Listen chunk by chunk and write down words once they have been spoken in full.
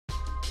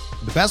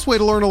The best way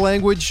to learn a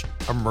language?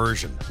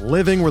 Immersion.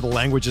 Living where the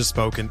language is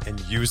spoken and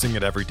using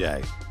it every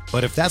day.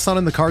 But if that's not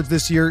in the cards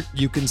this year,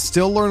 you can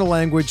still learn a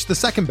language the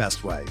second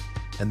best way,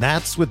 and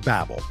that's with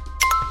Babbel.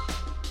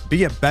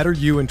 Be a better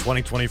you in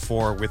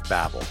 2024 with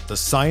Babbel, the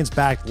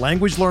science-backed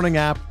language learning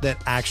app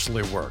that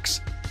actually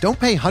works. Don't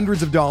pay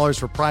hundreds of dollars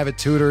for private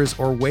tutors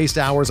or waste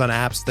hours on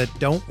apps that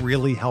don't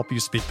really help you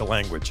speak the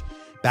language.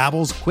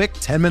 Babbel's quick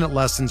 10-minute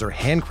lessons are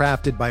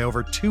handcrafted by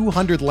over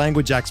 200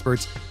 language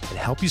experts and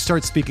help you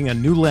start speaking a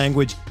new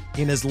language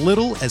in as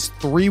little as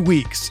 3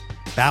 weeks.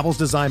 Babbel's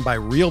designed by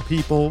real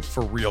people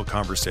for real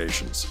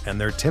conversations,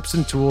 and their tips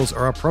and tools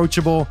are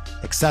approachable,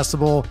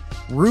 accessible,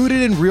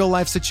 rooted in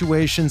real-life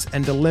situations,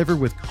 and delivered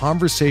with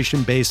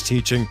conversation-based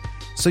teaching,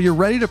 so you're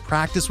ready to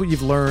practice what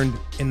you've learned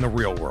in the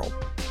real world.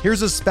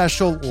 Here's a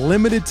special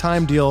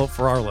limited-time deal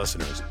for our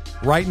listeners.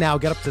 Right now,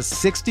 get up to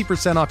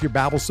 60% off your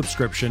Babbel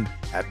subscription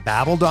at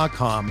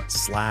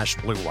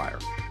babbel.com/Blue Wire.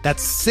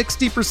 That's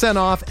 60%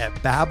 off at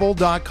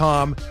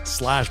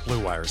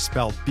babbel.com/Blue Wire,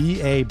 spelled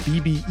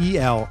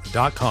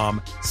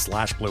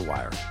BABBEL.com/Blue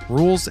Wire.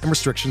 Rules and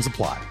restrictions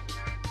apply.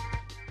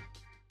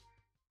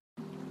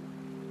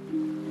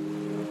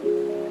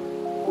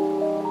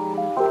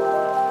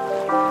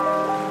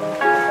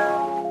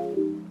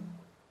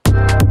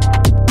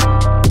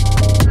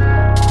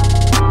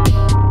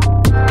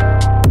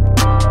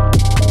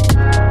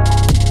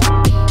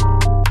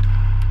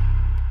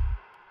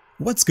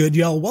 What's good,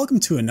 y'all? Welcome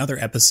to another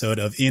episode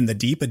of In the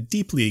Deep, a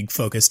deep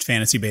league-focused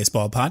fantasy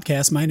baseball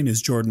podcast. My name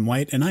is Jordan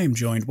White, and I am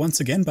joined once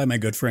again by my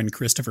good friend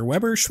Christopher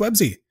Weber.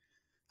 Schwebzy,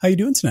 how you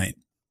doing tonight?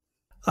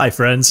 Hi,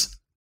 friends.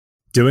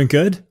 Doing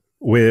good.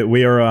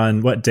 We are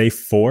on, day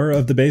 4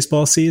 of the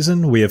baseball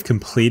season. We have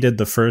completed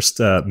the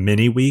first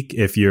mini week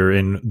if you're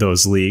in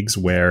those leagues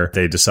where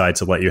they decide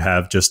to let you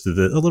have just a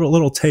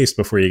little taste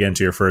before you get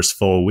into your first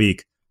full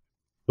week.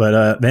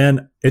 But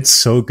man, it's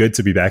so good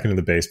to be back into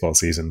the baseball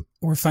season.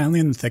 We're finally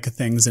in the thick of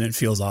things, and it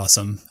feels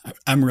awesome.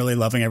 I'm really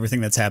loving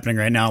everything that's happening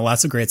right now.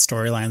 Lots of great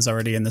storylines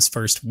already in this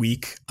first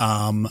week.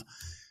 We'll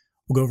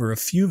go over a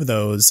few of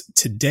those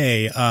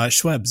today.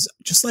 Schwebs,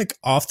 just like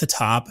off the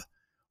top,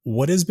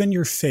 what has been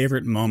your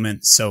favorite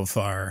moment so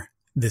far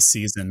this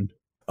season?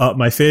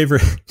 My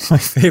favorite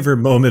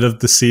moment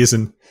of the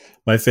season.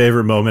 My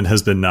favorite moment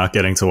has been not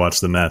getting to watch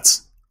the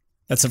Mets.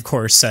 That's, of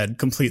course, said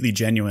completely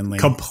genuinely.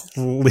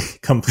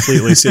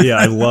 Completely. So yeah,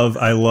 I love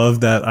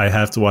that I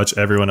have to watch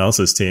everyone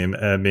else's team.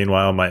 And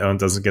meanwhile, my own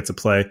doesn't get to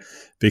play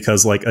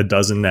because like a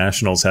dozen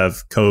nationals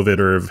have COVID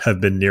or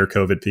have been near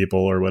COVID people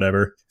or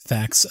whatever.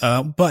 Facts.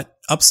 But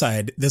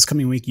upside, this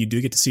coming week, you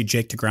do get to see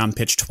Jake DeGrom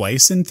pitch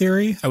twice in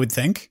theory, I would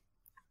think.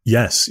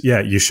 Yes.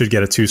 Yeah. You should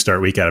get a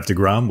 2-start week out of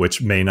DeGrom,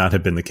 which may not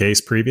have been the case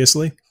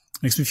previously.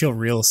 Makes me feel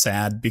real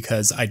sad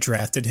because I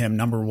drafted him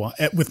number 1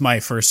 with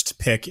my first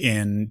pick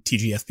in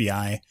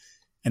TGFBI,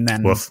 and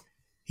then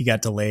he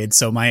got delayed.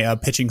 So my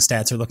pitching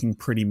stats are looking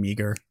pretty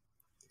meager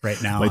right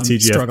now. My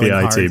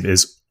TGFBI team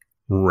is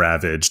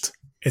ravaged.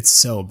 It's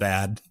so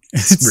bad.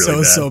 It's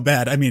really so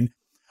bad. I mean,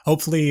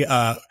 hopefully,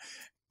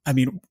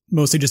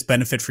 mostly just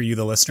benefit for you,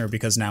 the listener,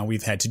 because now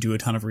we've had to do a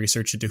ton of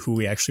research into who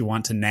we actually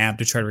want to nab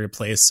to try to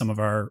replace some of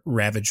our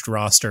ravaged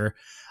roster.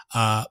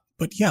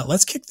 But yeah,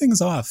 let's kick things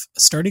off,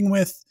 starting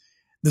with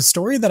the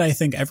story that I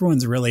think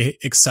everyone's really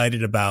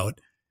excited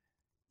about.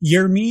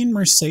 Yermin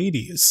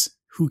Mercedes,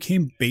 who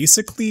came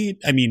basically,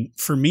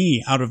 for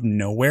me, out of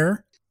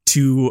nowhere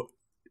to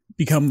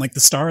become like the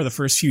star of the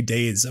first few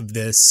days of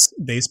this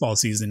baseball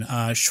season.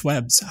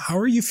 Schwebs, how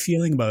are you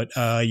feeling about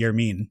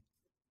Yermin?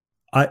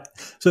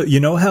 So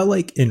you know how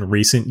like in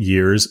recent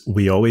years,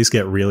 we always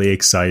get really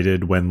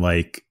excited when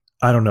like,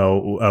 I don't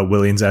know,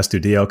 Willians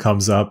Astudillo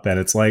comes up and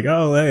it's like,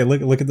 oh, hey,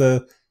 look at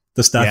the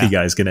stocky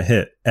guy's going to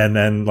hit. And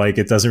then like,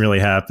 it doesn't really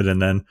happen.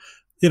 And then,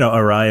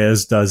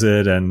 Arias does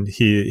it and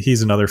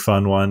he's another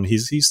fun one.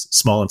 He's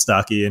small and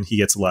stocky and he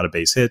gets a lot of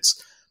base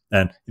hits.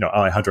 And,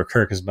 Alejandro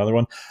Kirk is another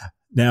one.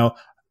 Now,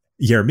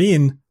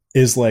 Yermin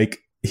is like,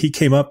 he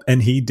came up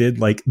and he did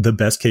like the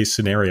best case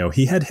scenario.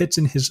 He had hits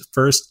in his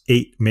first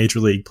 8 major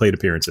league plate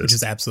appearances. Which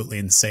is absolutely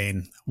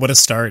insane. What a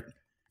start.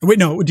 Wait,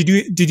 no, did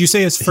you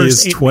say his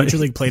first 8 major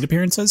league plate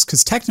appearances?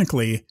 Because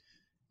technically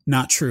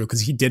not true,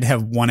 because he did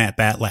have 1 at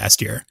bat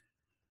last year.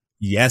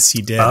 Yes,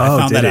 he did. I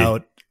found that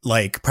out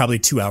like probably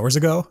 2 hours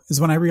ago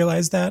is when I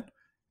realized that,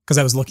 because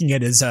I was looking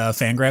at his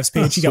Fangraphs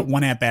page. He got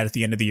 1 at bat at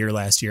the end of the year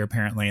last year,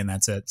 apparently, and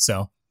that's it.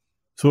 So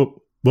what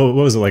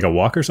was it, like a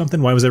walk or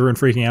something? Why was everyone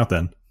freaking out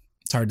then?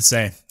 It's hard to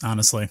say,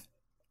 honestly.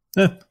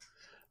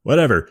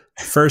 Whatever.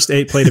 First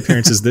 8 plate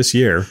appearances this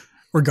year.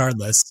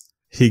 Regardless,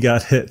 he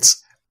got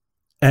hits,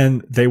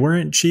 and they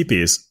weren't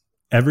cheapies.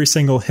 Every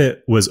single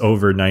hit was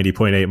over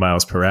 90.8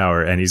 miles per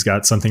hour, and he's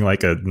got something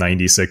like a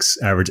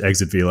 96 average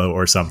exit velo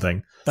or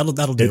something. That'll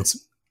do.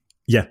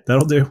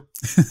 That'll do.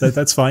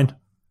 That's fine.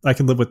 I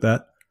can live with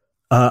that.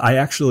 I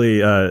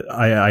actually,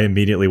 I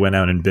immediately went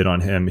out and bid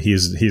on him.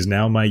 He's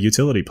now my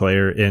utility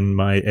player in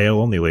my AL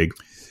only league.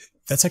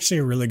 That's actually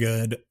a really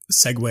good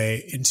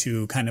segue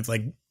into kind of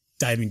like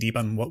diving deep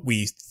on what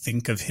we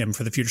think of him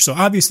for the future. So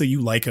obviously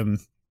you like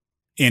him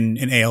in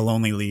an AL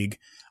only league.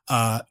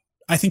 I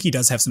think he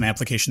does have some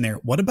application there.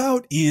 What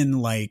about in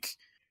like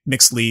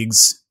mixed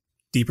leagues,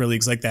 deeper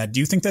leagues like that? Do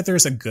you think that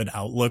there's a good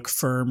outlook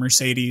for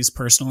Mercedes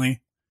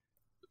personally?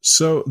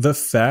 So the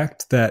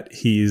fact that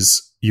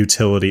he's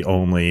utility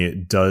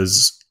only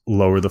does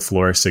lower the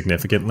floor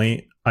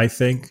significantly, I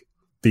think,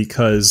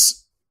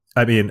 because,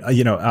 I mean,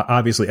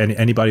 obviously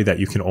anybody that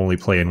you can only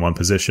play in one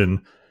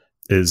position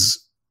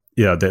is,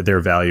 their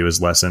value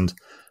is lessened.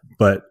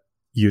 But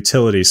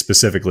utility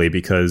specifically,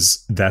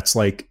 because that's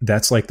like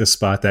the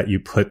spot that you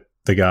put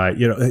the guy,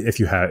 if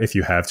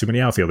you have too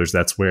many outfielders,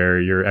 that's where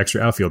your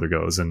extra outfielder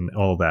goes and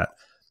all that.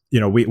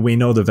 We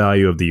know the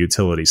value of the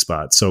utility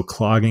spot. So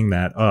clogging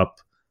that up,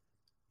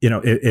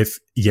 if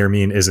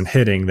Yermin isn't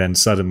hitting, then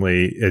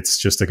suddenly it's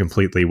just a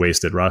completely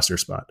wasted roster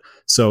spot.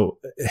 So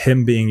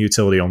him being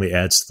utility only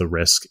adds to the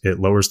risk. It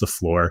lowers the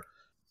floor.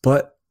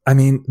 But I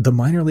mean, the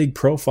minor league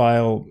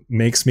profile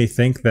makes me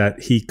think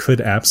that he could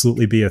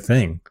absolutely be a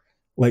thing.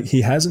 Like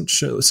he hasn't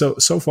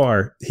so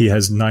far he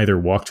has neither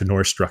walked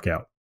nor struck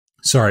out.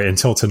 Sorry,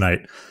 until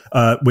tonight.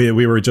 We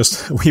were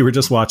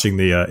just watching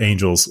the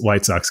Angels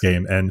White Sox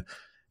game, and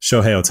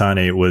Shohei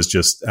Ohtani was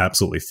just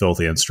absolutely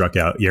filthy and struck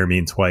out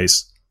Yermin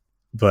twice.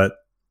 But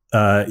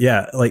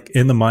like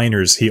in the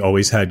minors, he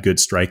always had good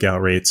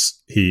strikeout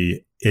rates.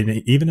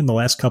 Even in the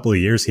last couple of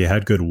years, he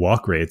had good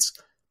walk rates.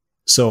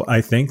 So I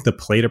think the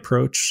plate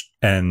approach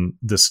and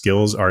the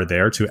skills are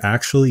there to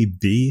actually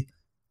be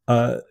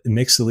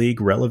mixed league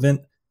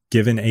relevant,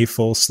 given a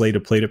full slate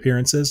of plate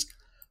appearances.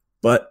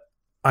 But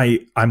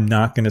I'm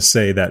not going to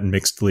say that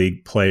mixed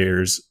league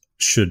players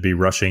should be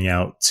rushing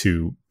out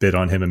to bid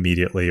on him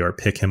immediately or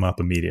pick him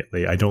up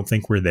immediately. I don't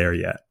think we're there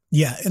yet.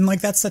 Yeah. And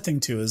like, that's the thing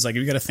too, is like,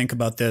 you got to think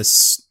about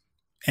this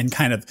and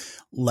kind of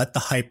let the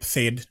hype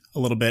fade a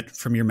little bit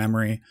from your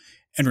memory.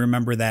 And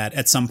remember that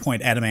at some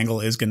point, Adam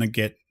Engel is going to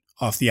get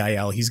off the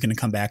IL. He's going to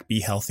come back,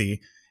 be healthy.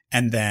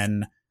 And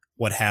then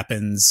what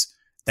happens,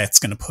 that's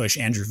going to push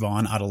Andrew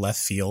Vaughn out of left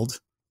field.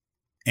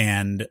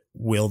 And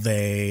will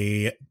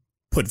they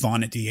put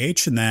Vaughn at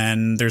DH? And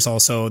then there's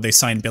also, they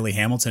signed Billy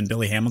Hamilton.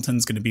 Billy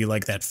Hamilton's going to be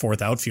like that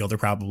fourth outfielder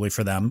probably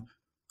for them,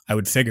 I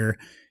would figure.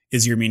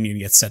 Is Yermin going to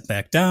get set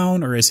back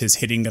down, or is his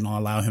hitting going to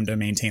allow him to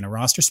maintain a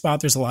roster spot?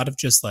 There's a lot of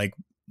just like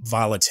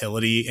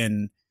volatility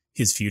in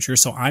his future.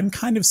 So I'm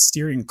kind of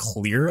steering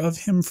clear of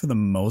him for the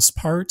most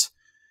part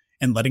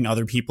and letting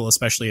other people,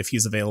 especially if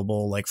he's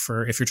available, like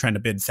if you're trying to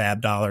bid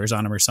fab dollars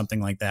on him or something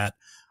like that.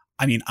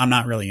 I mean, I'm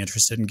not really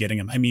interested in getting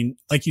him. I mean,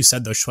 like you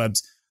said, though,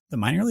 Schwebs, the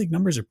minor league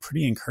numbers are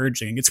pretty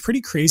encouraging. It's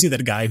pretty crazy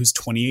that a guy who's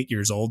 28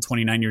 years old,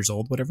 29 years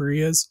old, whatever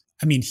he is,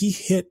 I mean, he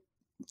hit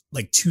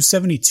like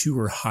 272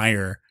 or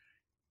higher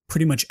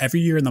pretty much every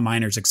year in the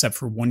minors except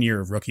for 1 year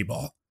of rookie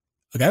ball.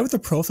 A guy with a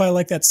profile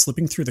like that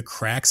slipping through the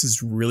cracks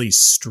is really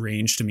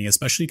strange to me,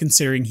 especially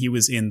considering he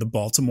was in the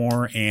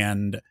Baltimore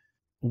and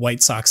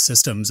White Sox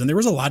systems. And there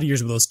was a lot of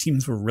years where those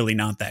teams were really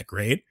not that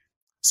great.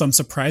 So I'm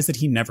surprised that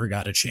he never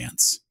got a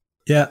chance.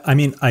 Yeah, I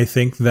mean, I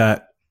think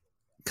that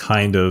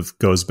kind of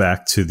goes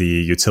back to the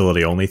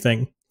utility only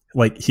thing.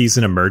 Like, he's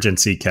an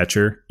emergency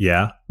catcher,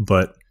 yeah,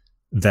 but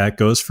that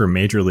goes for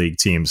major league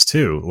teams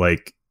too.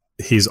 Like,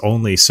 he's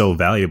only so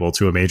valuable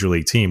to a major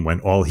league team when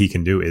all he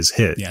can do is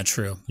hit. Yeah,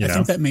 true. I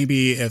think that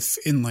maybe if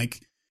in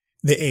like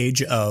the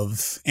age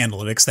of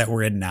analytics that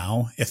we're in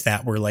now, if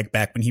that were like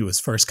back when he was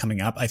first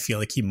coming up, I feel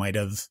like he might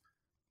have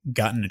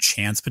gotten a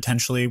chance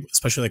potentially,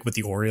 especially like with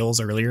the Orioles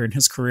earlier in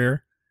his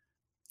career.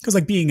 Because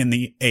like being in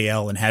the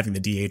AL and having the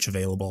DH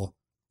available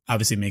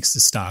obviously makes the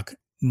stock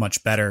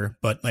much better.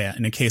 But yeah,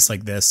 in a case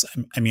like this,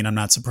 I mean, I'm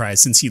not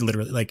surprised since he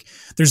literally like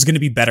there's going to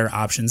be better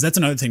options. That's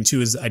another thing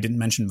too, is I didn't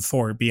mention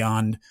before,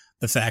 beyond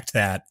the fact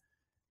that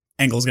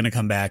Engel's going to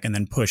come back and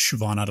then push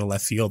Vaughn out of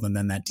left field, and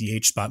then that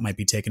DH spot might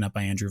be taken up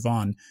by Andrew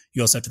Vaughn.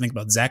 You also have to think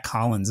about Zach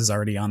Collins is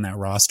already on that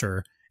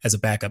roster as a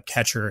backup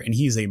catcher, and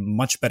he's a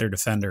much better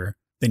defender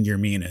than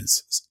Yermin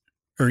is,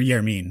 or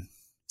Yermin.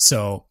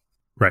 So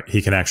right,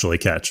 he can actually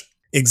catch.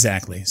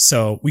 Exactly.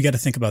 So we got to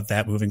think about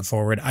that moving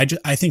forward.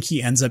 I think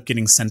he ends up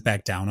getting sent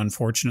back down,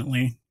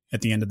 unfortunately,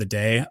 at the end of the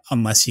day,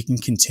 unless he can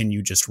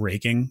continue just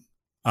raking.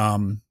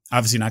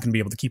 Obviously not going to be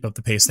able to keep up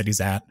the pace that he's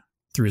at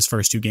through his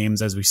first two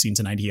games. As we've seen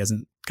tonight, he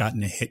hasn't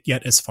gotten a hit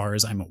yet, as far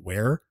as I'm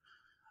aware.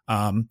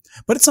 But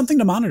it's something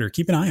to monitor.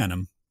 Keep an eye on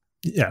him.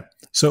 Yeah.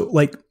 So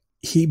like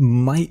he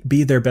might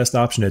be their best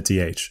option at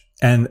DH.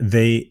 And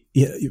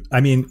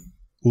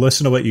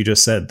listen to what you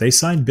just said. They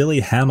signed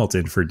Billy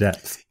Hamilton for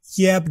depth.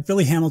 Yeah, but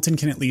Billy Hamilton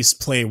can at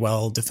least play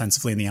well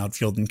defensively in the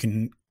outfield and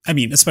can, I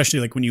mean, especially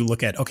like when you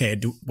look at,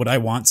 okay, would I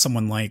want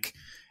someone like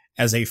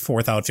as a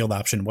fourth outfield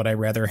option? Would I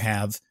rather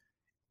have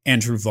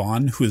Andrew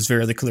Vaughn, who is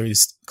very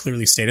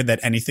clearly stated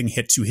that anything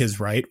hit to his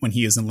right when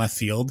he is in left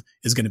field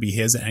is going to be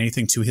his, and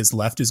anything to his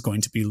left is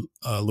going to be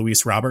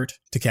Luis Robert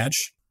to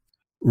catch?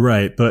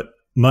 Right, but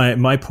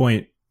my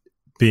point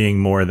being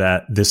more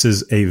that this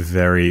is a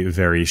very,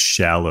 very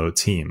shallow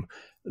team.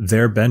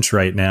 Their bench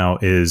right now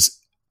is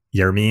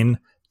Yermin,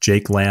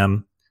 Jake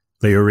Lamb,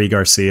 Leury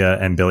Garcia,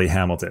 and Billy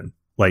Hamilton.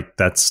 Like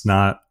that's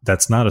not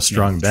a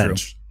strong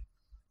bench. True.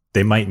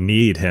 They might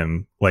need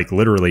him, like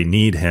literally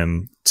need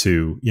him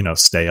to,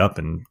 stay up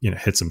and,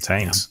 hit some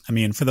tanks. Yeah. I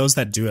mean, for those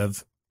that do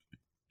have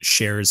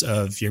shares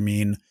of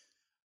Yermín,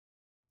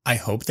 I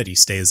hope that he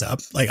stays up.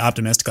 Like,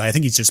 optimistically, I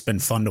think he's just been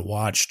fun to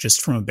watch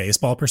just from a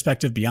baseball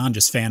perspective beyond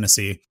just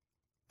fantasy.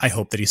 I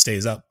hope that he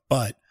stays up,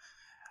 but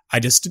I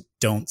just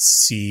don't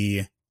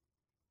see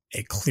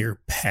a clear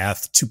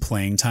path to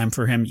playing time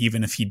for him,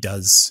 even if he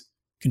does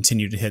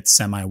continue to hit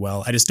semi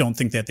well. I just don't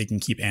think that they can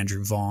keep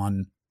Andrew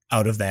Vaughn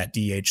out of that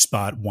DH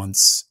spot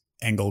once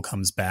Engel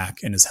comes back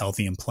and is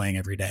healthy and playing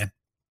every day.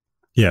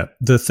 Yeah,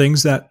 the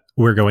things that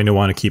we're going to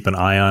want to keep an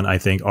eye on, I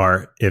think,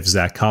 are if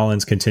Zach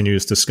Collins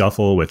continues to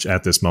scuffle, which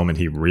at this moment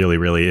he really,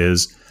 really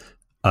is.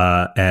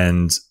 Oh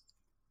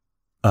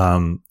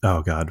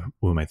God,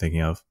 who am I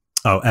thinking of?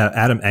 Oh,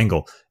 Adam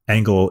Engel.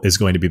 Engel is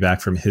going to be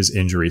back from his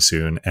injury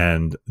soon,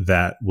 and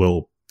that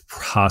will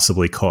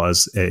possibly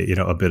cause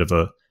a bit of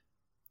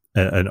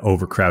an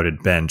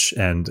overcrowded bench,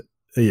 and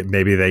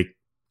maybe they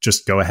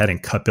just go ahead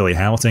and cut Billy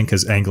Hamilton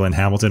because Engel and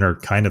Hamilton are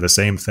kind of the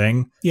same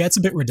thing. Yeah, it's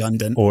a bit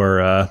redundant.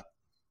 Or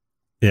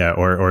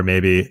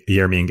maybe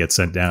Yermín gets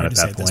sent down at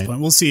that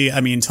point. We'll see. I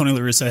mean, Tony La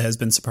Russa has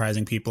been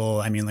surprising people.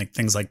 I mean, like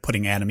things like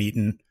putting Adam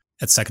Eaton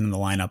at second in the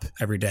lineup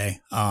every day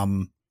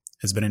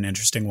has been an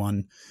interesting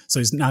one. So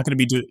he's not going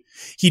to be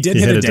He did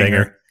hit a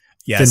dinger.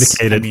 Yes.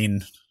 Vindicated. I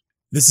mean,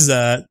 this is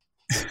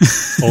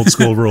old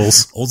school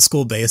rules. Old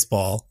school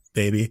baseball,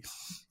 baby.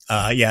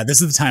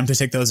 This is the time to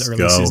take those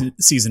early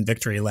season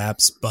victory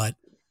laps, but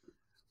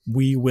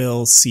we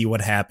will see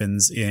what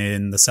happens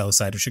in the south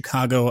side of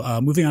Chicago.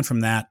 Moving on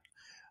from that,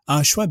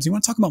 Schwebs, you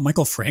want to talk about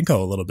Maikel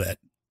Franco a little bit?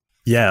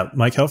 Yeah,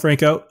 Maikel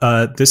Franco.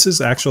 This is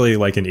actually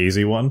like an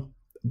easy one.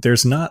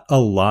 There's not a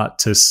lot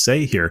to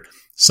say here.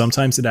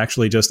 Sometimes it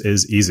actually just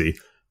is easy.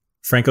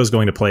 Franco's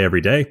going to play every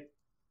day.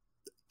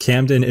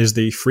 Camden is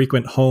the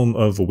frequent home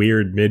of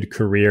weird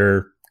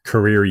mid-career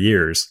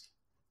years.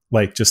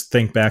 Like, just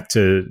think back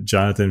to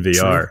Jonathan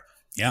Villar. True.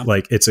 Yeah.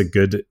 Like, it's a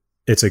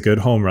good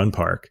home run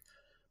park.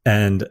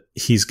 And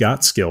he's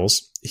got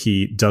skills.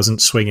 He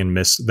doesn't swing and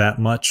miss that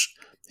much.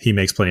 He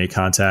makes plenty of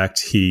contact.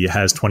 He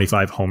has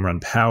 25 home run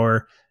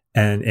power.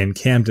 And in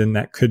Camden,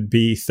 that could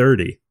be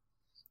 30.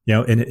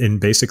 In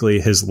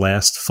basically his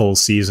last full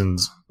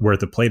season's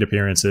worth of plate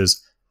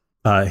appearances,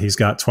 he's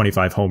got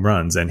 25 home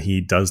runs, and he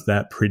does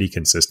that pretty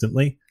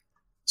consistently.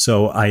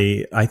 So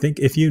I think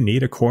if you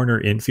need a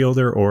corner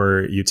infielder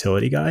or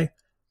utility guy,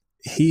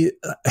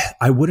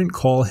 I wouldn't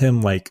call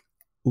him like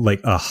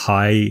a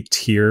high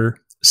tier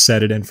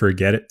set it and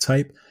forget it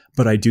type,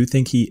 but I do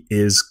think he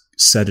is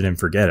set it and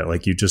forget it.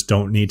 Like, you just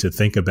don't need to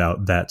think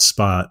about that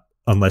spot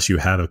unless you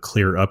have a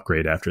clear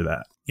upgrade after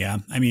that. Yeah.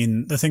 I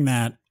mean, the thing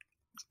that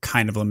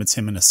kind of limits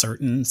him in a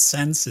certain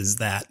sense is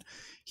that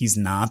he's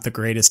not the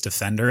greatest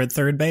defender at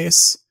third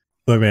base.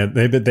 Look, man,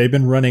 they've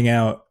been running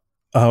out.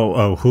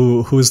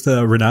 Who's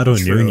the Renato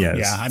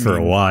Nunez for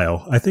a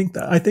while? I think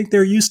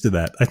they're used to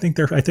that. I think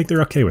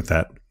they're okay with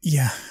that.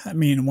 Yeah, I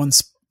mean, one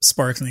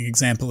sparkling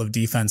example of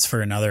defense for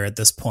another at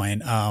this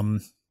point.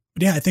 But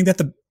yeah, I think that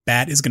the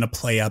bat is going to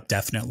play up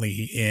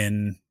definitely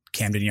in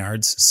Camden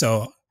Yards.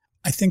 So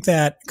I think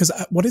that, because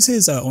what is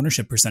his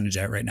ownership percentage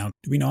at right now?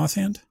 Do we know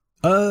offhand?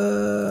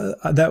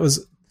 That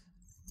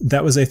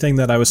was a thing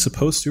that I was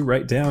supposed to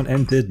write down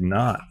and did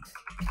not.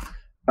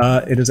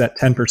 It is at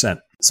 10%.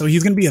 So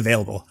he's going to be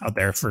available out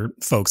there for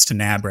folks to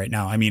nab right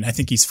now. I mean, I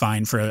think he's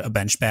fine for a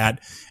bench bat.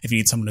 If you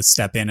need someone to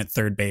step in at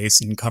third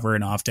base and cover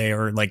an off day,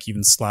 or like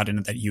even slot in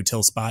at that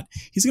util spot,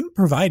 he's going to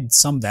provide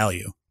some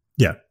value.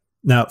 Yeah.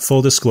 Now,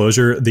 full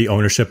disclosure, the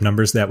ownership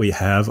numbers that we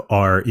have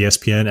are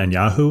ESPN and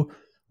Yahoo,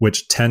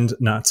 which tend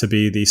not to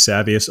be the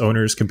savviest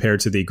owners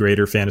compared to the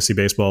greater fantasy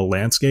baseball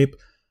landscape.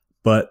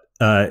 But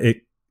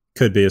it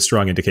could be a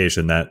strong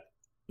indication that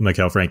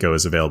Maikel Franco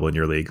is available in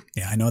your league.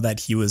 Yeah, I know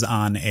that he was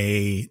on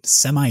a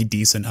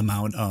semi-decent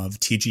amount of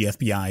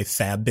TGFBI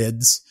fab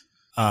bids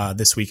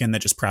this weekend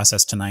that just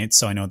processed tonight.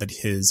 So I know that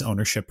his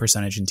ownership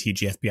percentage in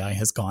TGFBI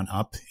has gone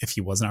up if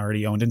he wasn't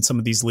already owned in some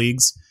of these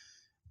leagues.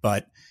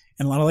 But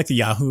in a lot of like the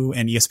Yahoo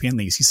and ESPN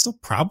leagues, he's still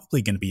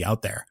probably going to be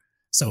out there.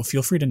 So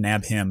feel free to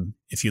nab him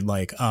if you'd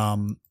like.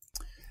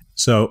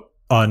 So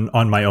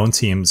on my own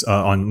teams,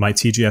 on my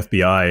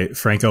TGFBI,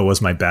 Franco was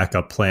my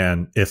backup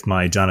plan if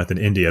my Jonathan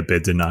India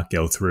bid did not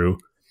go through.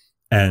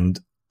 And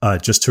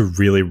just to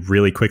really,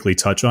 really quickly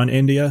touch on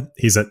India,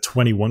 he's at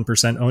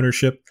 21%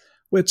 ownership,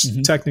 which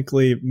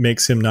technically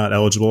makes him not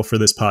eligible for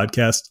this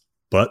podcast.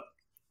 But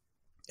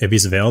if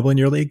he's available in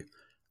your league,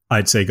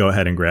 I'd say go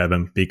ahead and grab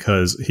him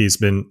because he's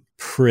been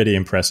pretty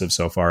impressive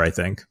so far, I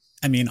think.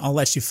 I mean, I'll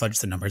let you fudge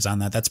the numbers on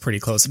that. That's pretty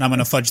close. And I'm going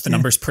to fudge the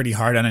numbers pretty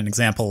hard on an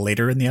example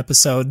later in the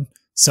episode.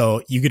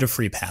 So you get a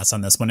free pass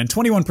on this one. And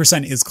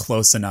 21% is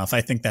close enough.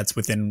 I think that's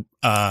within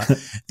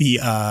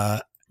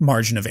the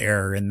margin of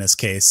error in this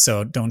case.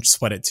 So don't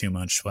sweat it too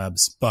much,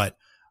 Schwebs. But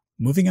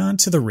moving on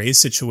to the Rays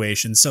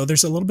situation. So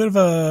there's a little bit of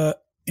a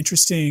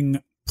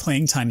interesting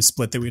playing time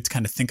split that we have to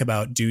kind of think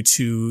about due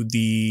to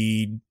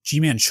the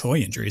Ji-Man Choi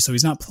injury. So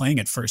he's not playing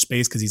at first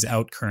base because he's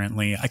out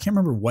currently. I can't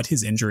remember what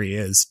his injury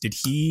is. Did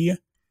he...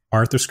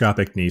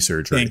 Arthroscopic knee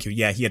surgery. Thank you.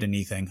 Yeah, he had a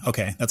knee thing.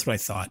 Okay, that's what I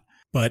thought.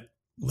 But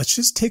let's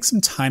just take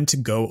some time to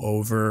go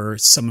over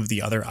some of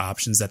the other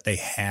options that they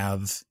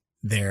have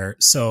there.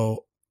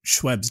 So,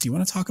 Schwebs, do you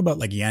want to talk about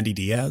like Yandy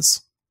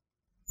Diaz?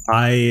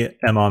 I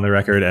am on the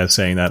record as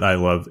saying that I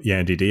love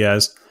Yandy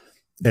Diaz.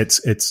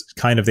 It's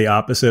kind of the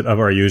opposite of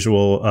our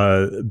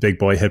usual big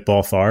boy hit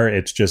ball far.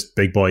 It's just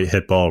big boy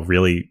hit ball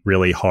really,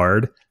 really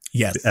hard.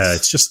 Yes.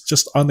 It's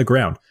just on the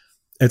ground.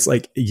 It's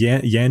like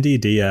Yandy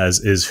Diaz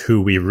is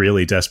who we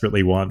really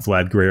desperately want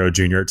Vlad Guerrero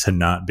Jr. to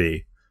not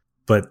be.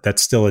 But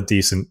that's still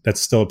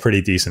a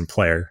pretty decent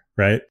player,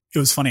 right? It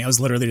was funny. I was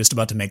literally just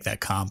about to make that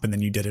comp and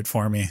then you did it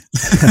for me.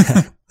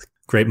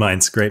 Great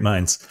minds.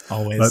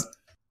 Always. But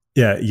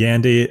yeah,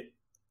 Yandy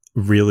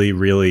really,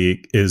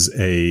 really is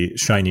a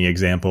shining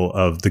example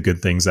of the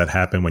good things that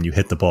happen when you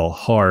hit the ball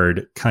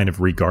hard, kind of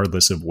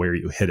regardless of where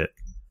you hit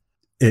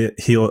it.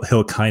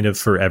 He'll kind of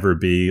forever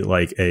be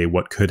like a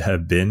what could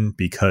have been,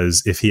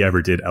 because if he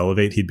ever did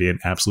elevate, he'd be an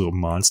absolute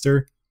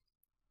monster.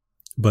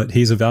 But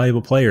he's a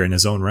valuable player in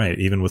his own right,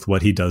 even with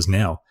what he does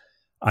now.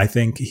 I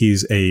think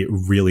he's a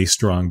really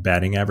strong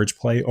batting average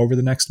play over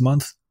the next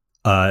month.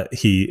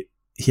 He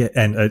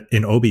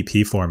in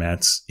OBP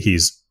formats,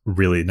 he's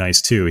really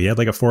nice too. He had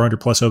like a 400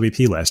 plus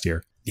OBP last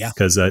year. Yeah,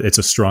 because it's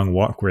a strong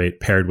walk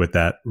rate paired with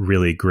that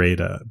really great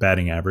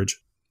batting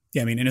average.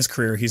 Yeah, I mean, in his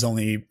career, he's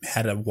only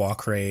had a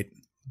walk rate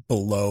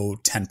below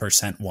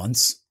 10%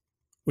 once,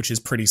 which is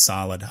pretty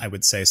solid, I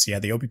would say. So yeah,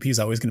 the OBP is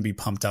always going to be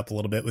pumped up a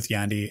little bit with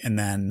Yandy. And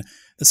then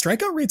the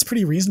strikeout rate's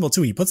pretty reasonable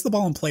too. He puts the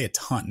ball in play a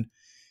ton.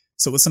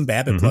 So with some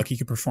BABIP luck, he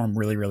could perform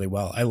really, really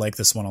well. I like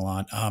this one a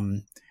lot.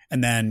 And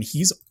then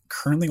he's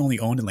currently only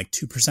owned in like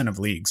 2% of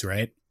leagues,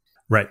 right?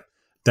 Right.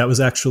 That was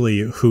actually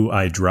who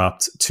I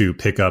dropped to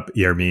pick up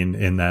Yermin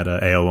in that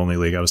AL only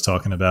league I was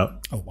talking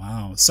about. Oh,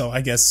 wow. So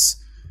I guess,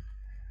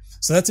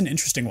 so that's an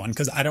interesting one,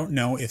 because I don't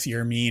know if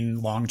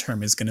Yermin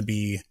long-term is going to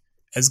be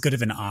as good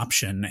of an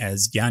option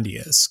as Yandy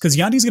is, because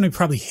Yandy's going to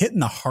probably hit in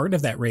the heart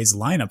of that Rays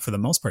lineup for the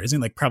most part. Isn't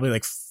he like probably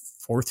like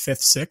 4th,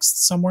 5th, 6th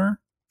somewhere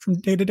from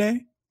day to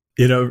day?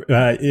 You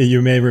know,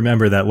 you may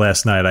remember that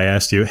last night I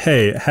asked you,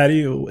 hey, how do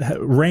you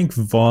rank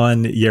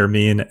Vaughn,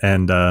 Yermin,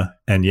 and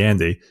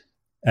Yandy?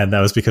 And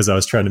that was because I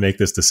was trying to make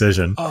this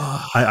decision.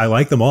 Oh. I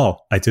like them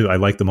all. I do. I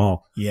like them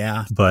all.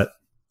 Yeah. But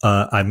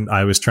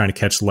I was trying to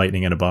catch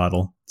lightning in a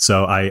bottle.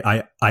 So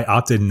I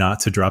opted not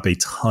to drop a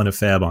ton of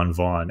fab on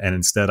Vaughn. And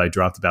instead I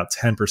dropped about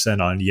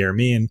 10% on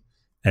Yermin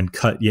and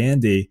cut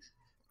Yandy.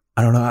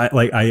 I don't know.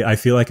 I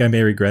feel like I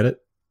may regret it.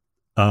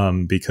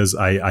 Because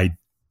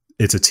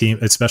it's a team,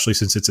 especially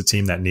since it's a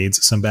team that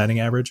needs some batting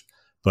average,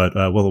 but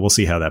we'll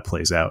see how that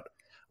plays out.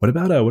 What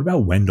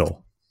about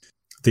Wendell,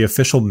 the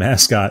official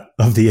mascot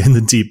of the In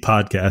the Deep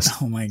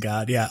podcast? Oh my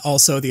God. Yeah.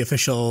 Also the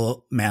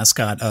official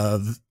mascot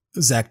of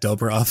Zach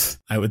Dobroff,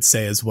 I would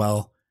say as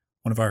well.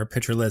 One of our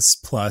Pitcher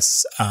List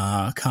Plus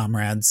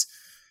comrades.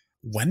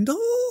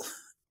 Wendell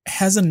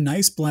has a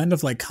nice blend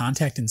of like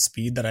contact and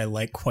speed that I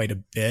like quite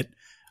a bit.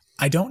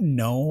 I don't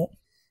know.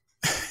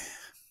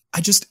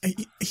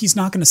 He's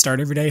not going to start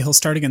every day. He'll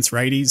start against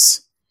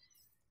righties.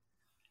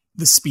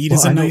 The speed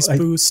is a nice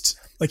boost.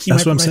 Like he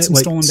might write some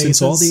stolen bases.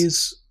 Since all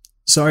these,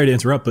 sorry to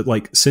interrupt, but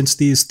like since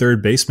these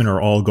third basemen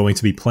are all going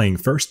to be playing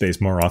first base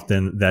more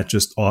often, that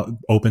just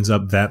opens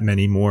up that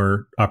many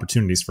more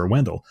opportunities for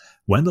Wendell.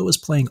 Wendell was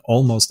playing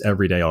almost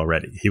every day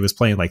already. He was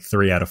playing like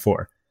 3 out of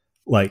 4.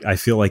 Like I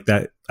feel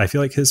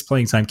like his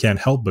playing time can't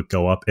help but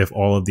go up if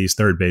all of these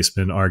third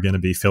basemen are going to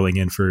be filling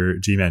in for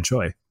Ji-Man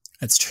Choi.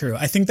 That's true.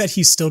 I think that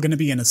he's still going to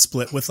be in a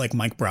split with like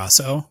Mike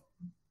Brasso,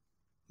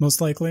 most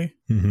likely.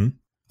 Mm-hmm.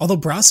 Although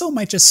Brasso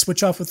might just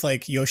switch off with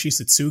like Yoshi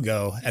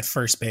Tsutsugo at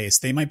first base.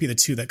 They might be the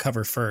two that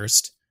cover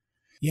first.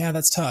 Yeah,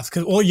 that's tough.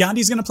 Well,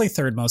 Yandy's going to play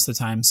third most of the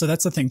time. So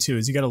that's the thing too,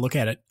 is you got to look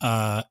at it.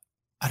 I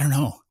don't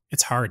know.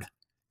 It's hard.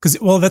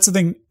 Well, that's the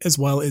thing as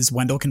well, is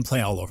Wendell can play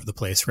all over the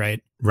place,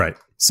 right? Right.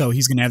 So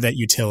he's going to have that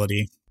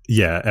utility.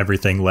 Yeah,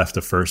 everything left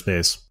of first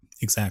base.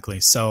 Exactly.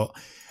 So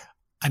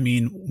I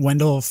mean,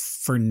 Wendell,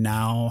 for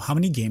now, how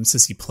many games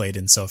has he played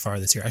in so far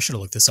this year? I should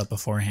have looked this up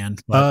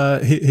beforehand.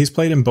 He's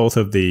played in both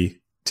of the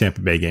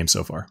Tampa Bay games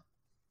so far.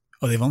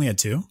 Oh, they've only had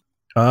 2?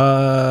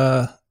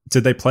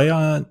 Did they play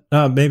on?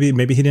 Maybe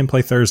he didn't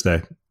play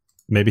Thursday.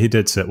 Maybe he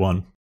did sit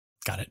one.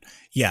 Got it.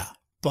 Yeah,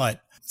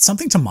 but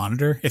something to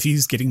monitor. If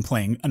he's getting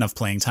enough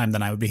playing time,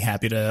 then I would be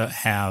happy to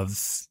have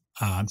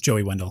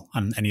Joey Wendell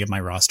on any of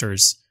my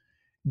rosters.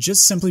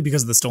 Just simply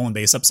because of the stolen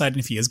base upside. And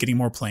if he is getting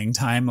more playing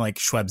time, like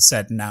Schweb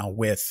said, now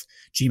with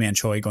Ji-Man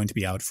Choi going to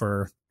be out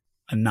for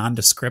a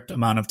nondescript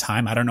amount of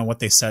time. I don't know what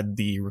they said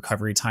the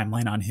recovery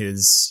timeline on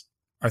his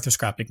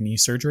arthroscopic knee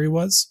surgery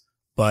was,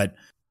 but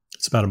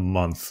it's about a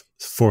month,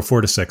 4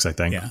 to 6, I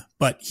think. Yeah,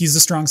 but he's a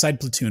strong side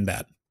platoon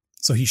bat.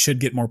 So he should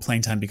get more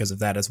playing time because of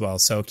that as well.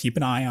 So keep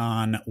an eye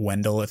on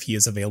Wendell if he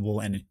is available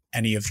in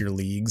any of your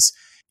leagues.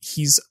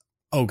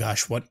 Oh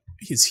gosh, what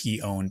is he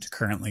owned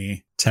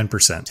currently? 10%.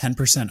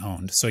 10%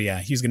 owned. So yeah,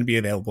 he's going to be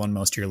available in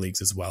most of your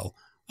leagues as well.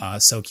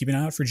 So keep an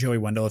eye out for Joey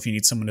Wendell if you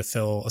need someone to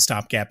fill a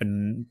stopgap.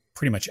 And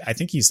pretty much, I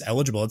think he's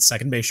eligible at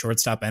second base,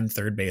 shortstop, and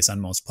third base on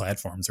most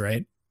platforms,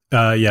 right?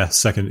 Yeah,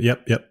 second.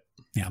 Yep.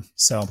 Yeah.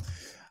 So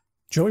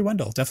Joey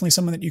Wendell, definitely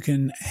someone that you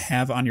can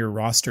have on your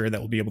roster that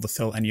will be able to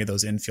fill any of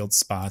those infield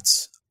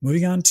spots.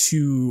 Moving on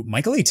to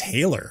Michael A.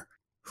 Taylor,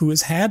 who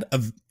has had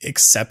an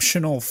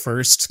exceptional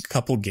first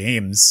couple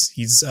games.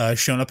 He's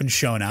shown up and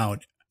shown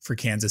out for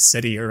Kansas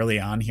City early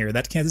on here.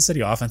 That Kansas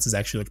City offense has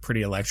actually looked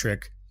pretty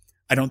electric.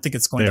 I don't think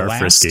it's going to last.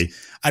 Frisky.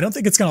 I don't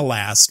think it's going to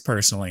last,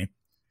 personally.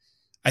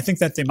 I think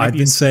that they might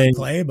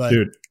play, but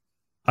dude,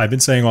 I've been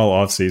saying all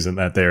offseason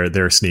that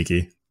they're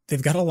sneaky.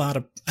 They've got a lot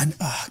of, I'm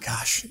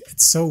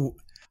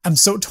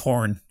so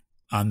torn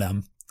on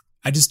them.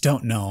 I just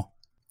don't know.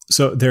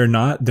 So they're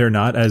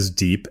not as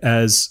deep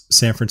as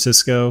San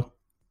Francisco,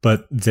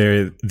 but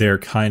they're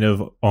kind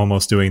of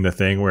almost doing the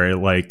thing where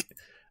like,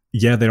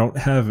 yeah, they don't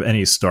have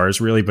any stars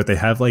really, but they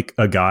have like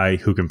a guy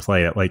who can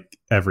play at like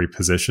every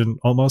position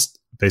almost,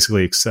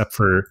 basically except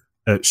for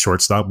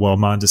shortstop while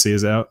Mondesi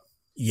is out.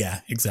 Yeah,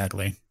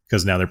 exactly.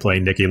 Because now they're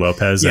playing Nicky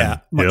Lopez. Yeah,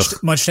 and,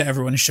 much to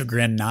everyone's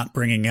chagrin, not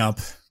bringing up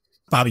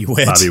Bobby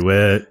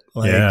Witt.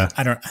 Like, yeah.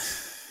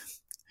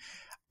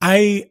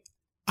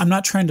 I'm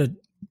not trying to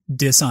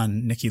diss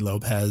on Nicky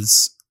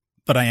Lopez,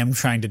 but I am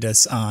trying to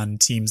diss on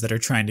teams that are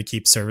trying to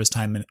keep service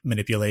time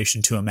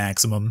manipulation to a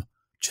maximum.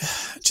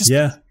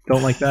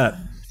 Don't like that.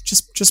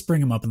 Just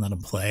bring him up and let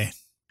him play.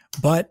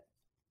 But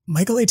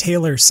Michael A.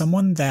 Taylor,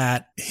 someone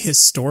that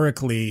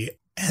historically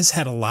has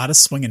had a lot of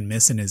swing and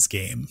miss in his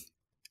game.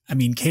 I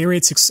mean, K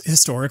rate's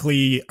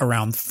historically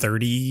around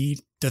 30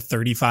 to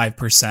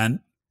 35%.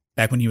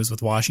 Back when he was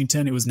with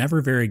Washington, it was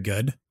never very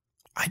good.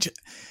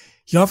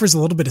 He offers a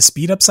little bit of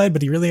speed upside,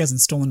 but he really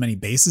hasn't stolen many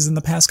bases in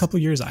the past couple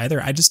of years either.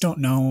 I just don't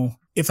know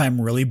if I'm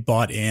really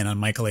bought in on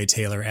Michael A.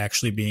 Taylor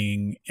actually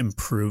being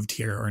improved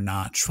here or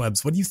not.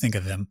 Schwebs, what do you think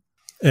of him?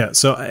 Yeah,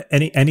 so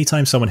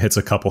anytime someone hits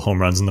a couple home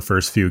runs in the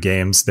first few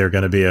games, they're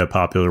going to be a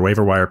popular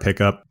waiver wire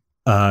pickup.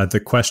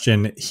 The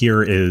question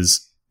here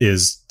is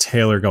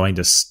Taylor going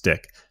to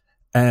stick?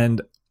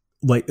 And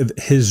like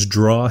his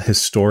draw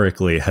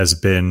historically has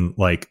been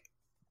like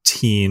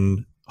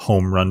teen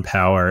home run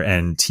power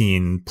and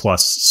teen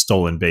plus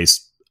stolen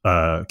base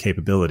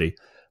capability.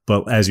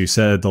 But as you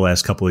said, the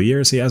last couple of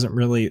years, he hasn't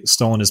really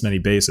stolen as many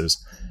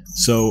bases.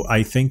 So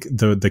I think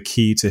the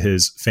key to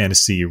his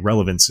fantasy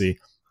relevancy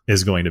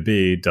is going to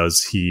be,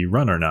 does he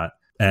run or not?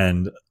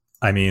 And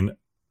I mean,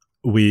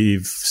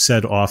 we've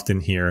said often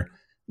here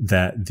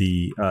that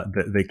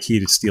the key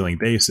to stealing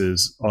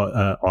bases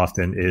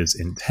often is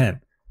intent.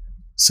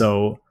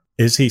 So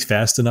is he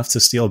fast enough to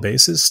steal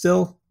bases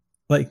still?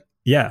 Like,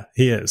 yeah,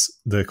 he is.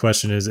 The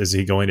question is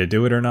he going to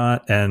do it or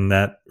not? And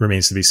that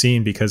remains to be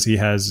seen because he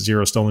has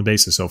 0 stolen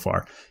bases so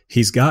far.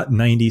 He's got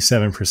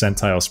 97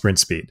 percentile sprint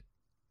speed.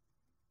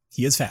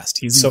 He is fast.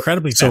 He's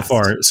incredibly fast.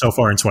 So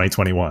far in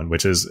 2021,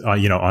 which is,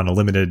 on a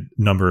limited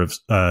number of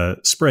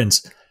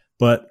sprints,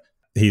 but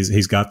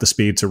he's got the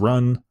speed to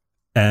run,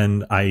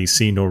 and I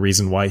see no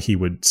reason why he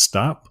would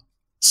stop.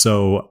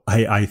 So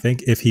I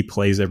think if he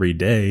plays every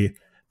day,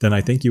 then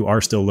I think you are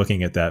still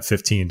looking at that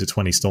 15 to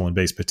 20 stolen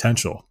base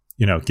potential,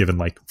 given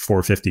like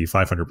 450,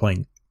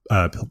 500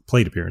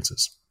 plate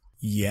appearances.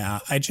 Yeah,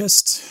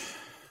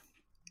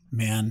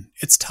 man,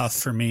 it's tough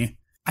for me.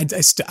 I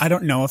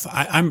don't know if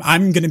I'm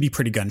going to be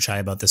pretty gun shy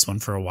about this one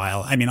for a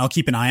while. I mean, I'll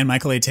keep an eye on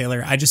Michael A.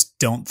 Taylor. I just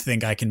don't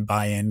think I can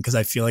buy in because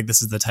I feel like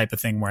this is the type of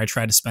thing where I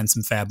try to spend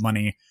some fab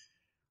money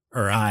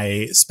or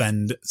I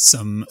spend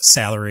some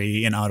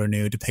salary in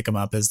Autonew to pick him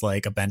up as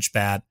like a bench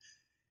bat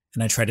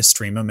and I try to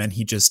stream him and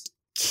he just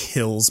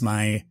kills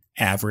my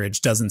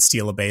average, doesn't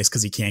steal a base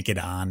because he can't get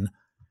on.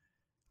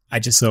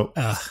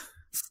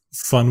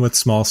 Fun with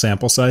small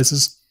sample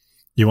sizes.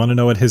 You want to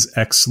know what his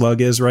X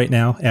slug is right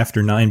now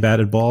after 9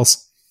 batted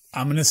balls?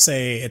 I'm going to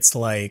say it's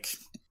like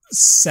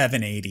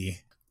 780.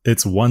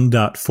 It's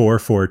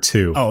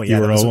 1.442. Oh, yeah.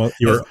 You were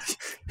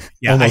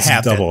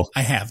almost double.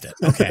 I halved it.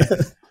 Okay.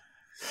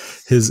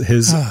 His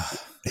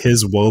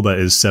WOBA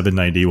is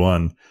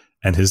 791,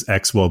 and his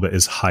X WOBA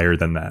is higher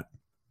than that.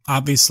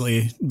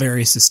 Obviously,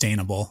 very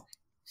sustainable,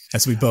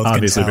 as we both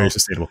obviously can tell. Very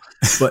sustainable.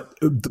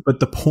 But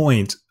the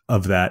point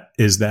of that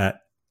is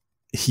that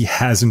he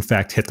has, in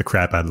fact, hit the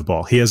crap out of the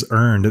ball. He has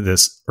earned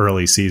this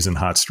early season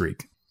hot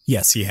streak.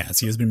 Yes, he has.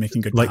 He has been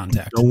making good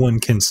contact. No one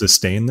can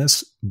sustain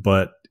this,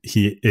 but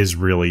he is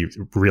really,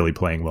 really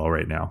playing well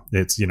right now.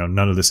 It's,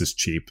 none of this is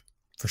cheap.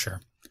 For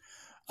sure.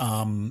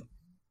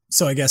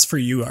 So I guess for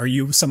you, are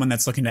you someone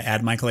that's looking to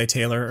add Michael A.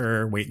 Taylor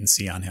or wait and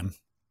see on him?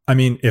 I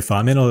mean, if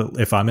I'm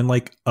in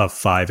like a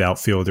 5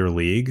 outfielder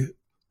league,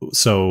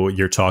 so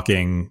you're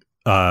talking,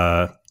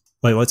 like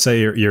let's say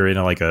you're in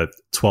a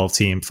 12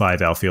 team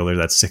 5 outfielder,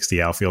 that's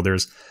 60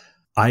 outfielders.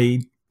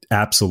 I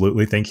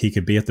absolutely think he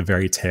could be at the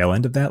very tail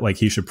end of that. Like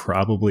he should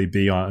probably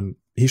be on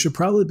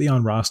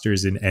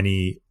rosters in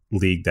any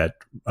league that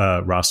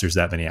rosters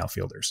that many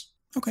outfielders.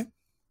 Okay.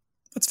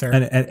 That's fair.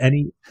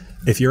 And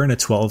if you're in a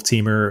 12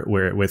 teamer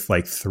with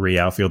like 3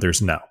 outfielders,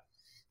 no,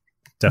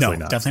 definitely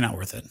not. Definitely not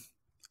worth it.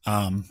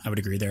 I would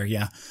agree there.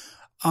 Yeah.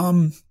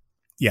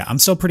 Yeah, I'm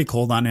still pretty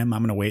cold on him.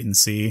 I'm going to wait and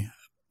see.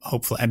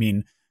 Hopefully, I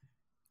mean,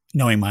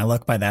 knowing my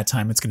luck, by that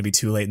time, it's going to be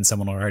too late and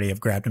someone will already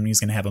have grabbed him and he's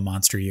going to have a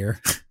monster year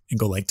and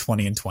go like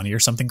 20-20 or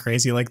something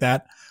crazy like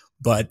that.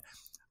 But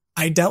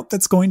I doubt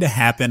that's going to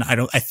happen.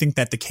 I think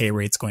that the K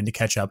rate's going to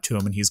catch up to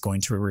him and he's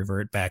going to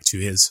revert back to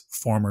his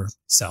former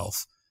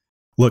self.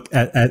 Look,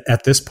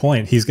 at this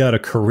point, he's got a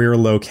career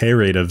low K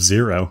rate of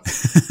 0.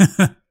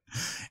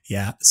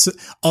 Yeah. So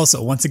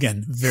also, once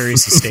again, very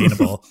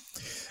sustainable.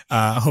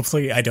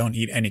 Hopefully I don't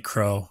eat any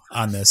crow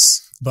on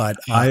this, but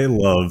I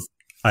love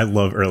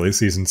early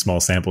season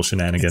small sample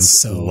shenanigans. It's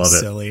so love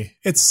silly.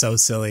 It's so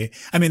silly.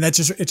 I mean, it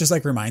just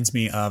like reminds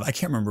me of, I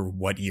can't remember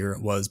what year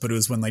it was, but it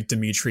was when like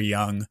Dimitri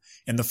Young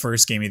in the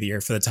first game of the year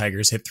for the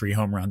Tigers hit 3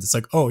 home runs. It's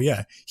like, oh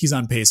yeah, he's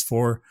on pace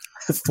for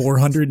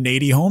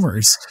 480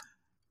 homers.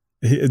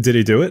 Did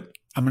he do it?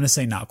 I'm going to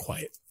say not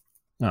quite.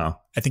 Oh,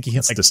 I think he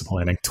hit like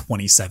disappointing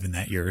 27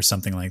 that year or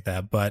something like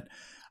that. But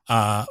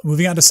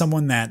moving on to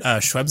someone that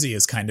Schwebzy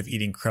is kind of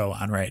eating crow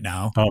on right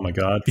now. Oh my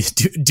God.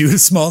 Due to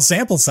small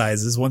sample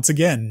sizes, once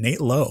again,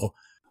 Nate Lowe.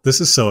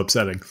 This is so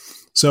upsetting.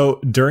 So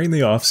during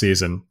the off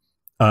season,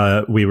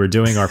 we were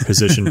doing our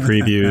position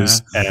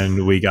previews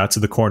and we got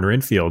to the corner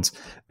infields.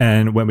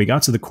 And when we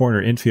got to the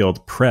corner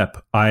infield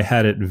prep, I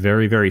had it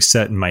very, very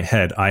set in my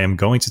head. I am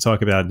going to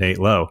talk about Nate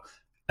Lowe.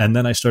 And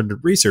then I started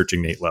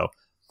researching Nate Lowe.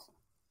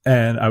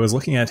 And I was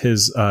looking at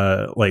his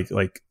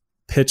like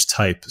pitch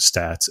type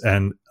stats,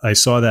 and I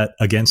saw that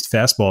against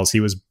fastballs he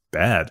was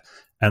bad.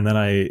 And then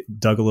I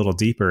dug a little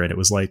deeper, and it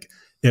was like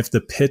if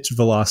the pitch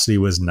velocity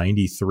was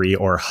 93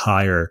 or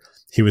higher,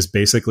 he was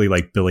basically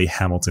like Billy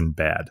Hamilton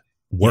bad.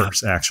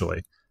 Worse,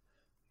 actually.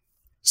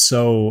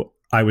 So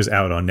I was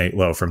out on Nate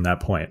Lowe from that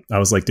point. I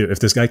was like, dude, if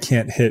this guy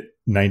can't hit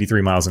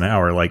 93 miles an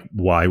hour, like,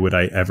 why would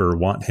I ever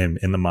want him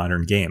in the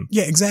modern game?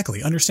 Yeah,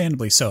 exactly.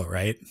 Understandably so,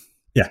 right?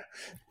 Yeah.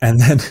 And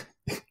then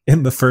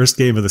in the first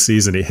game of the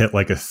season, he hit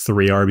like a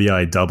 3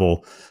 RBI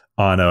double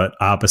on an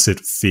opposite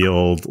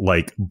field,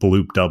 like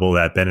bloop double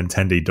that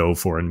Benintendi dove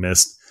for and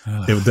missed.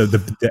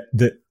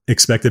 The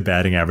expected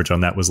batting average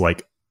on that was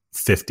like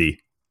 50,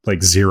 like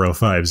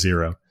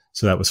 0.50.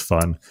 So that was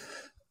fun.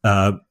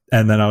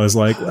 And then I was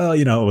like, well,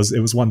 you know,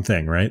 it was one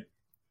thing, right?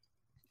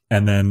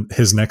 And then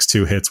his next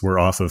 2 hits were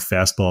off of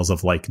fastballs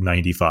of like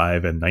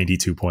 95 and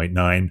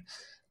 92.9,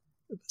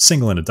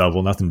 single and a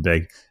double, nothing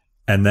big.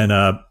 And then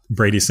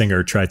Brady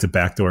Singer tried to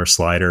backdoor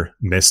slider,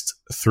 missed,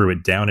 threw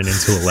it down and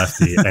into a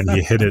lefty, and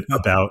he hit it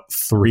about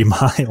 3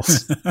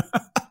 miles.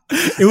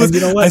 It was, you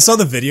know what? I saw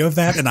the video of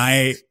that, and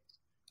I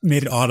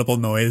made an audible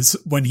noise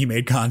when he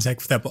made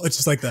contact with that ball. It's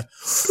just like the,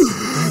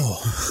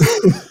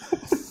 oh.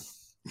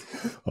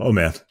 Oh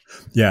man.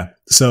 Yeah.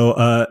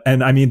 So,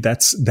 and I mean,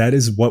 that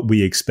is what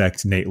we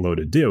expect Nate Lowe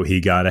to do. He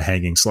got a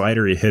hanging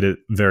slider. He hit it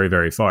very,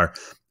 very far.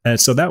 And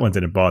so that one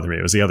didn't bother me.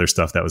 It was the other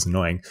stuff that was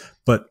annoying.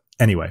 But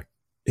anyway,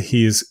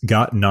 he's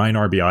got 9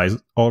 RBIs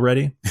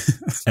already.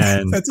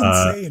 And that's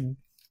insane.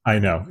 I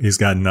know he's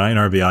got 9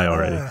 RBI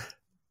already.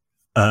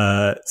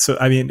 So,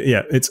 I mean,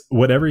 yeah, it's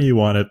whatever you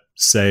want to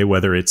say,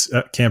 whether it's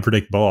can't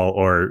predict ball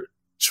or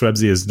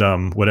Schwebzy is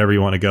dumb, whatever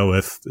you want to go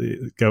with,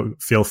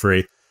 feel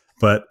free.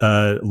 But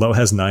Lowe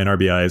has 9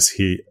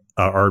 RBIs.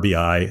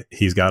 RBI.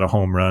 He's got a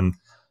home run.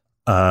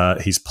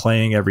 He's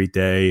playing every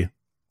day.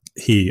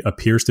 He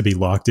appears to be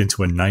locked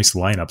into a nice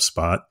lineup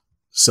spot.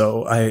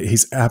 So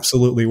he's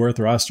absolutely worth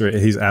roster.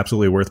 He's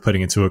absolutely worth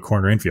putting into a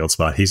corner infield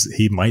spot.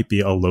 He might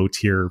be a low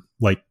tier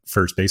like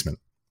first baseman.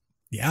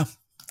 Yeah,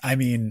 I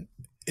mean,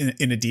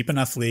 in a deep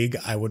enough league,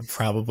 I would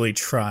probably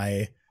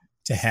try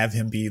to have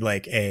him be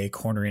like a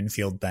corner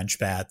infield bench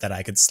bat that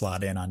I could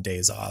slot in on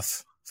days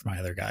off for my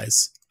other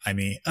guys. I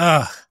mean,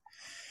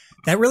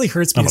 that really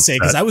hurts me to say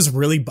because I was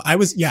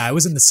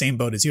in the same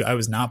boat as you. I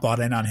was not bought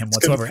in on him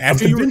whatsoever.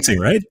 After convincing,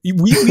 right?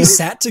 We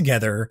sat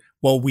together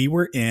while we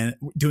were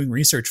doing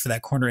research for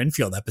that corner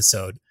infield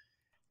episode.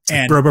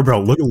 And bro,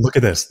 look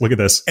at this. Look at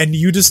this. And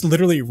you just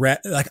literally I'm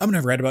going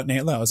to write about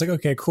Nate Lowe. I was like,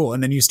 okay, cool.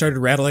 And then you started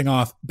rattling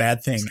off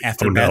bad thing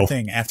after bad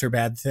thing after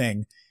bad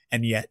thing.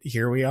 And yet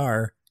here we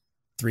are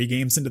 3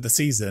 games into the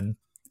season.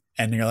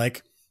 And you're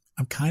like,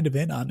 I'm kind of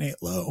in on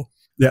Nate Lowe.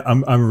 Yeah,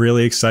 I'm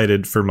really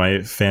excited for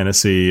my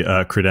fantasy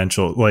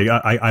credential. Like,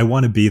 I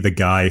want to be the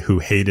guy who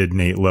hated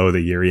Nate Lowe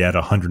the year he had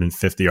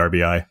 150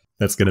 RBI.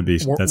 That's gonna be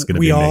me.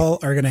 We all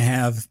are gonna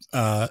have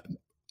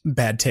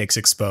bad takes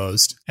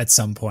exposed at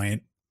some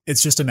point.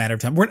 It's just a matter of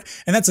time. And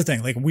that's the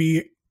thing. Like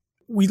we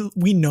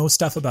know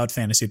stuff about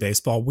fantasy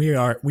baseball. We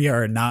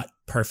are not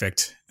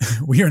perfect.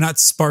 We are not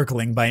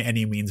sparkling by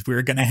any means.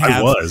 We're gonna have.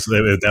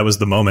 That was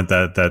the moment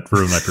that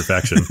ruined my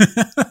perfection.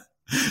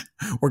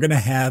 We're gonna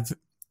have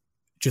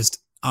just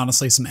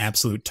honestly some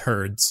absolute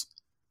turds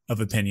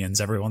of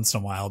opinions every once in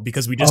a while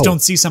because we just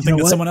don't see something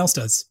that someone else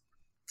does.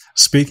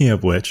 Speaking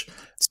of which,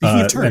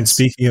 speaking of turds, and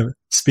speaking of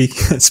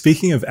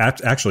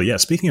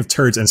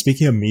turds, and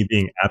speaking of me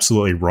being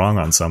absolutely wrong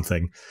on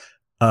something,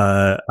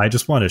 I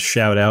just want to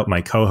shout out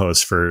my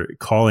co-host for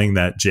calling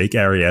that Jake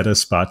Arrieta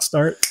spot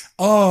start.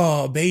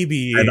 Oh,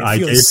 baby. And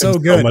it feels so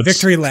good.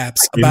 Victory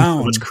laps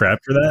abound. So much crap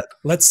for that.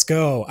 Let's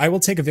go. I will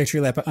take a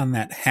victory lap on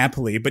that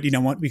happily. But you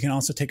know what? We can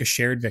also take a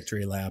shared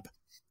victory lap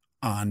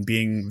on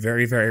being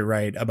very, very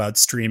right about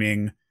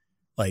streaming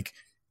like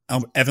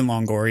Evan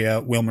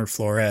Longoria, Wilmer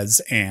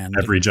Flores, and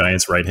every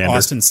Giants right-hander,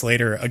 Austin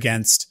Slater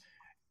against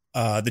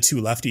the two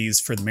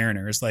lefties for the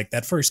Mariners. Like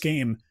that first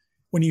game,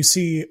 when you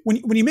see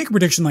when you make a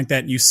prediction like that,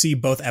 and you see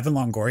both Evan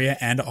Longoria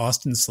and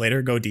Austin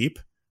Slater go deep.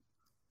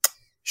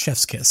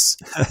 Chef's kiss,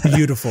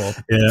 beautiful.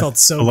 Yeah, felt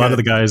so. A lot of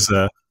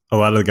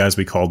the guys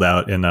we called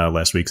out in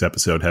last week's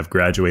episode have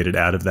graduated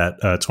out of that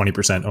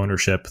 20%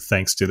 ownership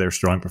thanks to their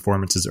strong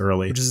performances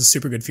early, which is a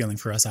super good feeling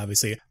for us.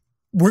 Obviously,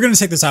 we're going to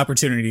take this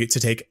opportunity to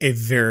take a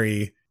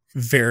very,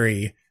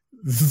 very,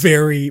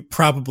 very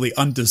probably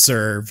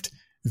undeserved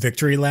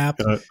victory lap.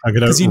 I'm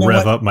going to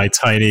rev up my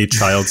tiny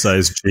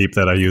child-sized Jeep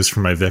that I use for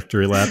my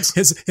victory laps.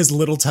 His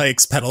Little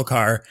Tykes pedal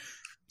car.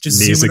 Just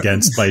knees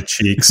against my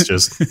cheeks,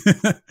 just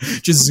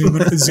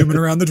zooming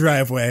around the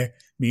driveway.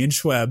 Me and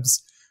Schwebs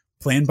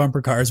playing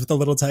bumper cars with the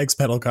Little Tykes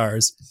pedal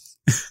cars.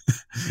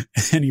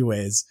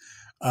 Anyways,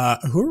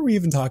 who are we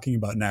even talking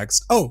about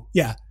next? Oh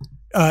yeah,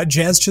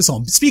 Jazz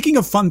Chisholm. Speaking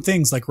of fun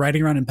things like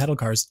riding around in pedal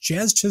cars,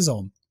 Jazz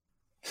Chisholm.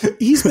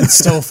 He's been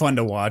so fun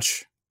to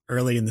watch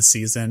early in the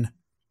season.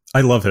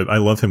 I love him. I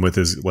love him with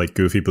his like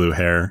goofy blue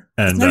hair,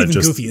 and it's not even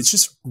goofy. It's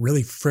just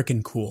really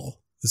freaking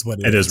cool. Is what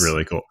it is. It is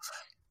really cool.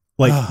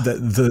 Like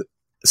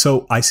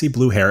so I see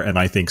blue hair and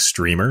I think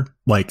streamer.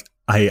 Like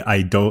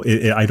I don't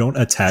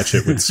attach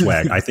it with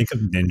swag. I think of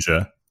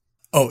Ninja.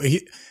 Oh,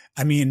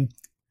 I'm going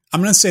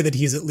to say that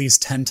he's at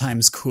least 10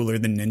 times cooler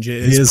than Ninja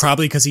is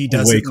probably because he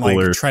doesn't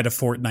like try to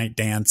Fortnite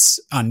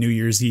dance on New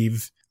Year's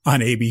Eve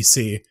on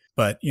ABC.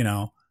 But you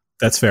know,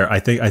 that's fair.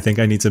 I think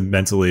I need to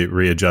mentally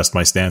readjust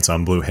my stance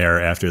on blue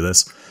hair after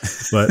this.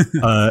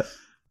 But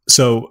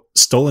so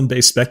stolen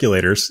base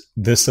speculators,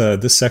 this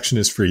section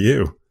is for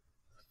you.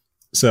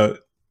 So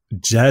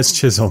Jazz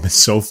Chisholm is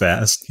so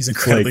fast. He's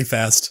incredibly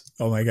fast.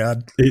 Oh my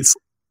God. It's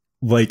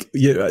like,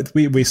 yeah,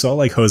 we saw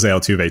like Jose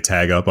Altuve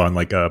tag up on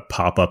like a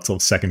pop up to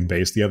second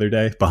base the other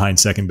day behind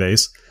second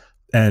base.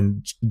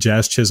 And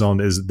Jazz Chisholm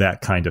is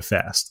that kind of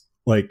fast.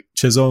 Like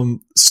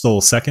Chisholm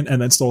stole second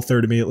and then stole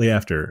third immediately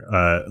after,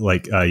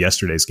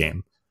 yesterday's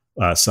game,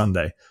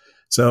 Sunday.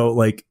 So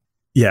like,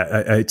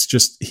 yeah, it's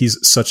just, he's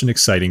such an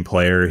exciting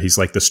player. He's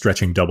like the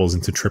stretching doubles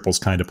into triples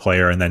kind of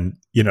player. And then,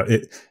 you know,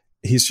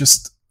 he's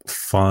just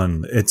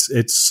fun. It's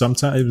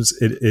sometimes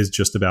it is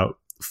just about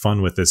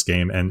fun with this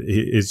game. And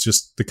it's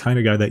just the kind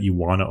of guy that you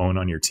want to own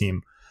on your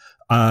team.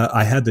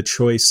 I had the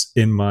choice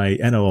in my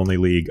NL only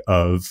league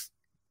of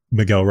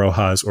Miguel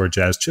Rojas or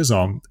Jazz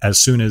Chisholm as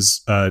soon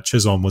as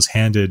Chisholm was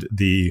handed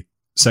the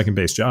second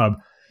base job.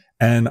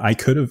 And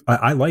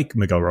I like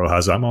Miguel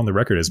Rojas. I'm on the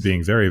record as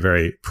being very,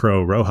 very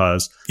pro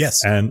Rojas.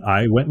 Yes. And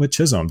I went with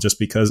Chisholm just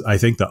because I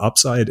think the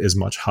upside is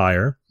much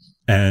higher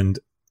and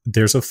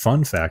there's a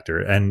fun factor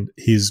and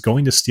he's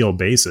going to steal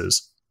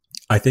bases.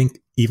 I think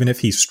even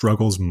if he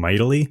struggles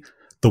mightily,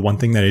 the one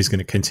thing that he's going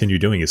to continue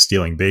doing is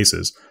stealing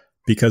bases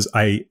because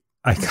I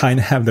kind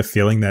of have the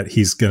feeling that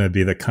he's going to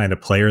be the kind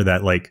of player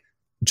that like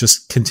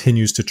just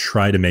continues to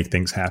try to make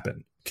things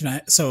happen.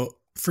 So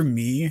for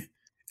me,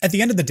 at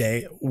the end of the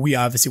day, we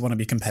obviously want to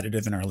be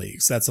competitive in our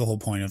leagues. That's the whole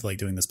point of like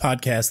doing this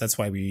podcast. That's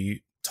why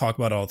we talk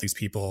about all of these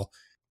people.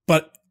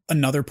 But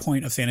another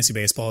point of fantasy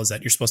baseball is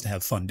that you're supposed to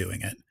have fun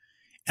doing it.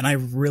 And I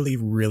really,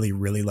 really,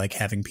 really like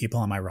having people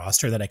on my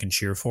roster that I can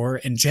cheer for.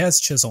 And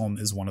Jazz Chisholm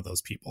is one of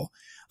those people.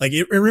 Like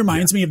it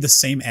reminds me of the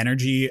same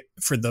energy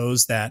for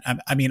those that,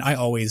 I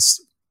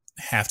always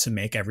have to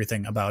make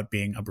everything about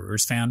being a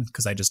Brewers fan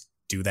because I just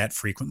do that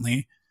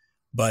frequently.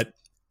 But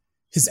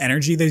his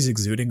energy that he's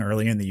exuding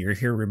early in the year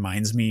here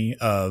reminds me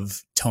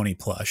of Tony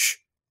Plush,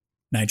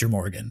 Nyjer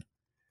Morgan.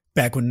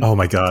 Oh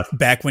my God.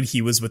 Back when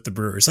he was with the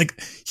Brewers.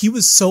 Like he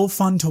was so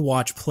fun to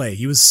watch play.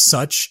 He was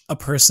such a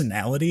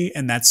personality,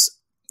 and that's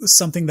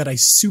something that I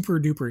super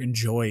duper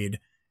enjoyed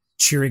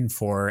cheering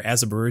for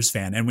as a Brewers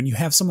fan. And when you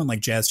have someone like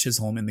Jazz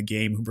Chisholm in the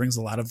game who brings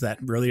a lot of that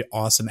really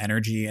awesome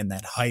energy and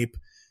that hype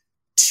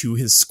to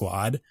his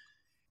squad,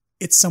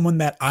 it's someone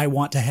that I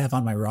want to have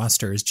on my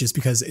rosters just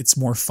because it's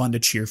more fun to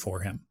cheer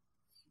for him.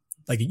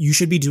 Like you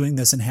should be doing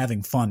this and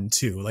having fun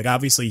too. Like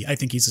obviously I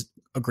think he's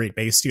a great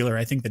base stealer.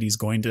 I think that he's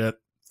going to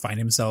find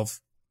himself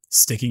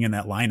sticking in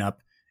that lineup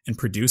and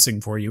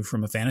producing for you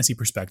from a fantasy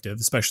perspective,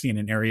 especially in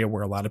an area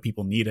where a lot of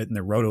people need it in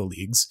their roto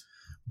leagues.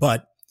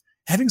 But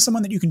having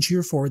someone that you can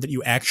cheer for that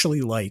you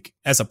actually like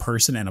as a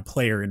person and a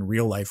player in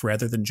real life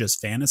rather than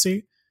just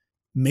fantasy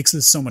makes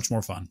this so much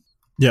more fun.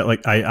 Yeah,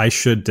 like I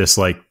should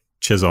dislike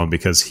Chisholm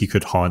because he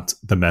could haunt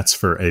the Mets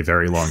for a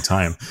very long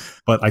time,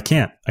 but I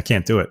can't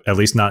do it, at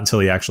least not until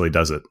he actually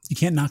does it. You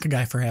can't knock a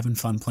guy for having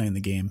fun playing the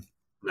game.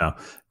 No.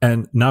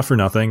 And not for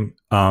nothing,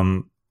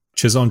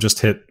 Chisholm just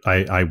hit,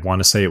 I want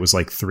to say it was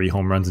like 3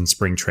 home runs in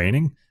spring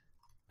training.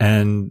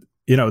 And,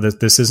 you know,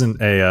 this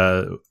isn't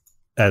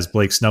as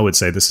Blake Snow would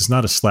say, this is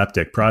not a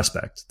slapdick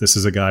prospect. This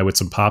is a guy with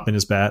some pop in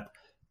his bat.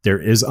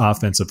 There is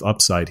offensive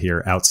upside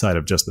here outside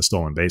of just the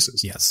stolen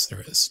bases. Yes,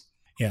 there is.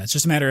 Yeah, it's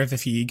just a matter of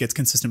if he gets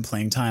consistent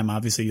playing time.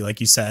 Obviously, like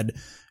you said,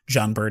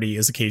 John Birdie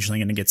is occasionally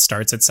going to get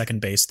starts at second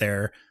base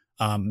there.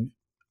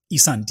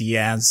 Isan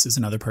Diaz is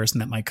another person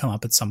that might come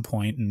up at some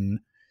point and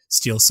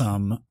steal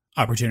some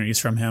opportunities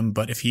from him.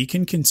 But if he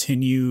can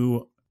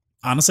continue,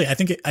 honestly, I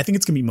think it's going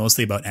to be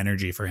mostly about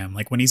energy for him.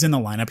 Like when he's in the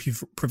lineup, he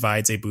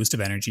provides a boost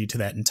of energy to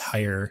that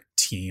entire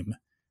team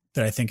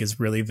that I think is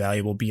really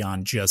valuable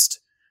beyond just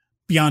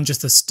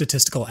the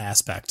statistical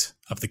aspect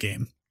of the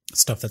game,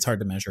 stuff that's hard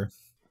to measure.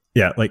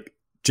 Yeah, like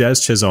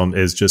Jazz Chisholm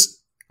is just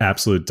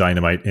absolute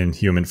dynamite in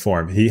human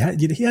form. He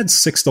had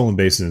 6 stolen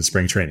bases in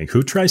spring training.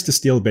 Who tries to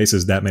steal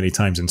bases that many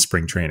times in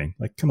spring training?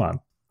 Like, come on.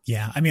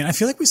 Yeah, I mean, I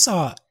feel like we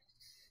saw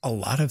a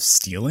lot of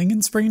stealing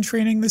in spring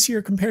training this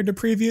year compared to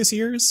previous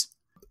years.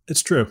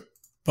 It's true.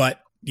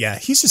 But yeah,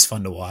 he's just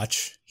fun to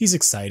watch. He's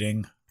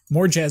exciting.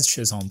 More Jazz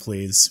Chisholm,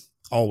 please.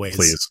 Always.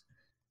 Please.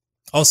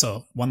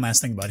 Also, one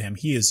last thing about him.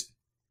 He is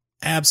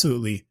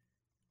absolutely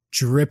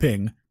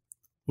dripping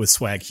with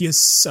swag.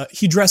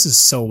 He dresses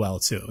so well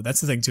too.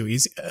 That's the thing too.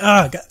 He's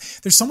God,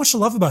 there's so much to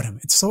love about him.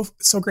 It's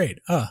so great.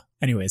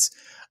 Anyways,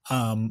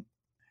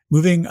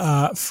 moving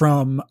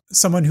from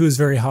someone who is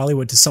very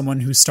Hollywood to someone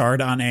who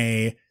starred on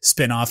a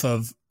spin-off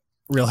of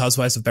Real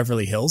Housewives of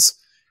Beverly Hills.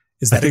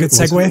 Is that a good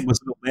segue? Was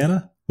it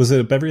Atlanta? Was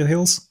it Beverly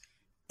Hills?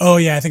 Oh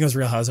yeah, I think it was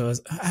Real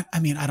Housewives. I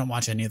mean, I don't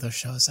watch any of those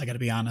shows. I got to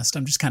be honest.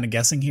 I'm just kind of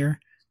guessing here.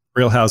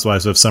 Real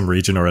Housewives of some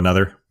region or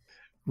another.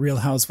 Real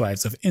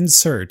Housewives of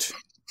insert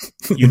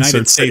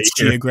United States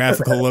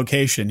geographical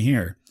location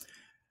here.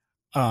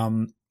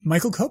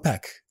 Michael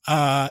Kopech.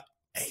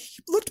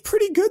 He looked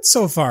pretty good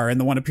so far in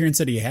the one appearance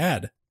that he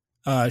had.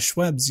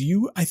 Schwebs,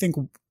 you, I think,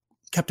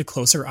 kept a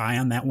closer eye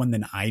on that one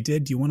than I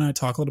did. Do you want to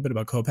talk a little bit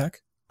about Kopech?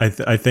 I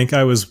think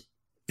I was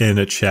in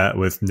a chat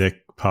with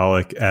Nick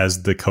Pollock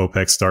as the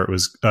Kopech start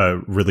was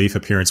relief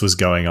appearance was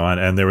going on,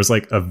 and there was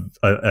like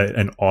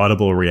an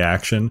audible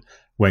reaction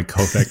when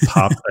Kopech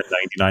popped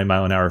a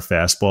 99-mile-an-hour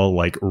fastball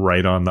like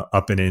right on the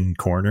up and in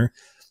corner.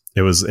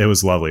 It was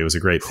lovely. It was a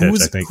great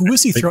pitch. Who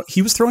was he throwing?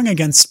 He was throwing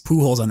against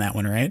Pujols on that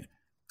one, right?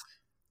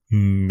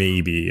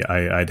 Maybe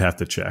I'd have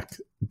to check,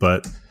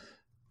 but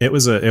it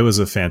was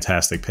a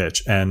fantastic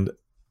pitch, and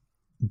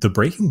the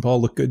breaking ball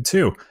looked good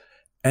too.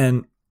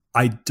 And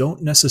I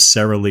don't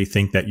necessarily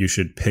think that you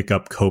should pick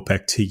up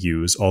Kopech to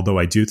use, although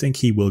I do think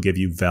he will give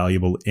you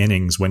valuable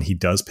innings when he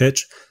does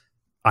pitch.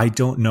 I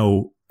don't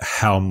know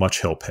how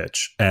much he'll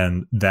pitch,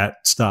 and that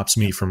stops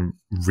me from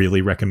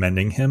really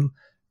recommending him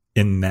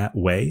in that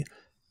way.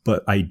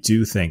 But I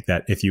do think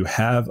that if you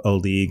have a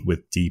league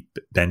with deep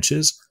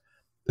benches,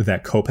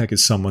 that Kopech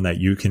is someone that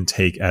you can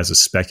take as a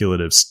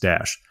speculative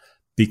stash,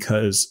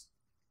 because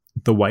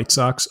the White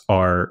Sox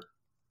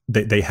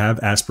they have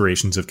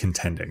aspirations of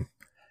contending,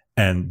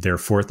 and their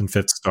 4th and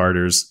 5th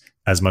starters,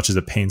 as much as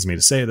it pains me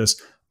to say this,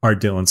 are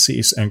Dylan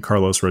Cease and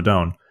Carlos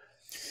Rodon.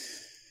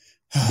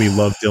 We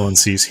love Dylan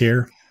Cease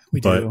here.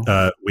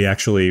 But we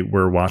actually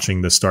were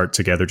watching the start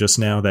together just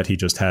now that he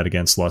just had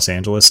against Los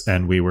Angeles,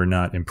 and we were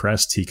not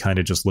impressed. He kind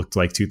of just looked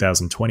like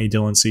 2020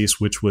 Dylan Cease,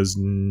 which was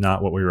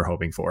not what we were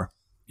hoping for.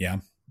 Yeah.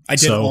 I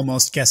did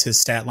almost guess his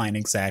stat line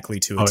exactly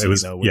to a T,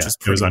 though, which is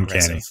pretty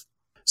uncanny. Impressive.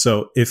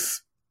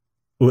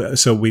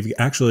 So we've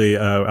actually,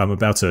 I'm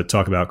about to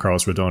talk about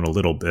Carlos Rodon a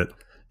little bit.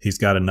 He's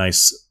got a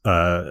nice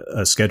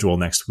schedule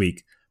next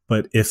week.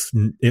 But if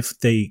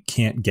they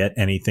can't get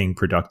anything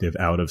productive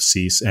out of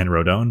Cease and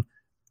Rodon,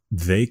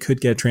 they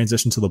could get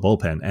transitioned to the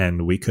bullpen,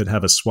 and we could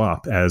have a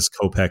swap as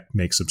Kopech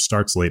makes some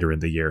starts later in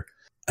the year.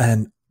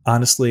 And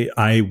honestly,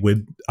 I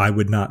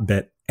would not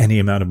bet any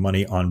amount of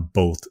money on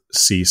both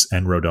Cease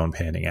and Rodon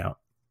panning out.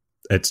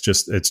 It's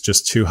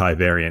just too high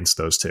variance,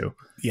 those two.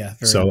 Yeah.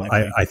 So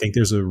I think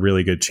there's a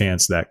really good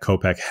chance that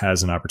Kopech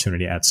has an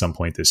opportunity at some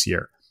point this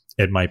year.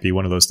 It might be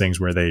one of those things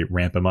where they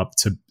ramp him up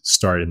to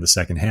start in the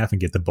second half and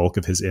get the bulk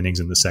of his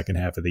innings in the second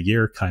half of the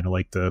year, kind of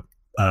like the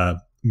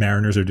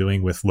Mariners are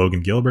doing with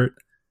Logan Gilbert.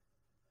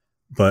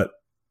 But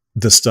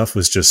the stuff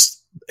was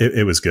just,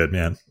 it was good,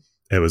 man.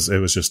 It was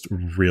just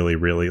really,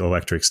 really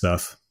electric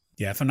stuff.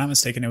 Yeah, if I'm not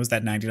mistaken, it was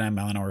that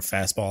 99-mile-an-hour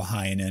fastball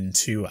high and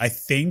into, I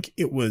think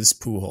it was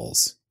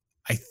Pujols.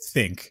 I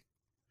think.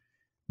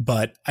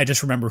 But I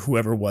just remember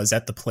whoever was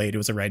at the plate, it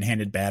was a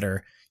right-handed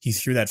batter. He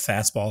threw that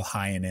fastball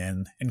high and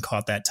in and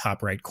caught that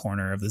top right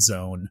corner of the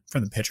zone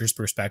from the pitcher's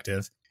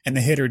perspective. And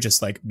the hitter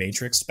just like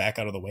matrixed back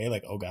out of the way,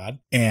 like, oh God.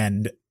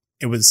 And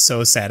it was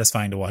so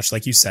satisfying to watch.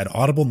 Like you said,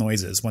 audible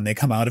noises when they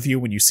come out of you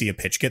when you see a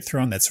pitch get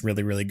thrown that's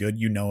really, really good.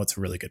 You know it's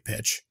a really good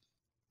pitch.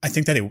 I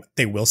think that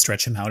they will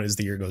stretch him out as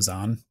the year goes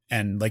on.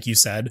 And like you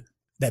said,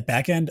 that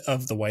back end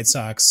of the White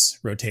Sox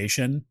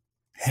rotation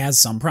has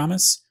some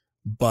promise,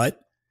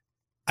 but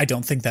I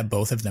don't think that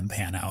both of them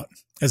pan out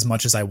as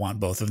much as I want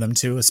both of them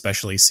to,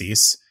 especially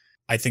Cease.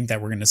 I think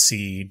that we're going to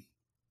see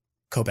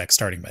Kopech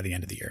starting by the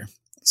end of the year.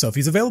 So if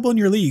he's available in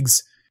your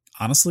leagues,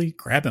 honestly,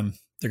 grab him.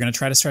 They're going to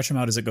try to stretch him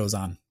out as it goes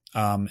on.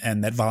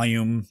 And that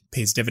volume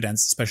pays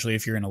dividends, especially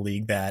if you're in a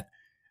league that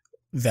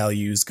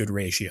values good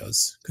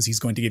ratios, because he's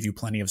going to give you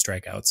plenty of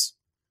strikeouts.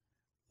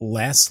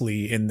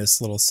 Lastly, in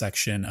this little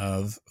section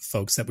of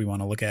folks that we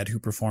want to look at who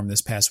performed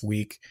this past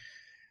week,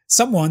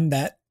 someone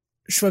that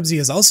Schwebzy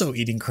is also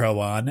eating crow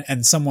on,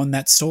 and someone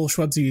that stole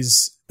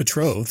Schwebzy's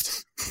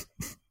betrothed.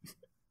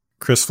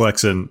 Chris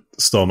Flexen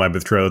stole my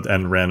betrothed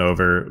and ran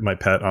over my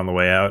pet on the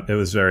way out. It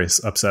was very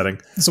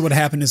upsetting. So what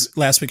happened is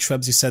last week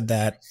Shwebzy said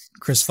that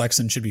Chris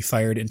Flexen should be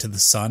fired into the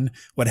sun.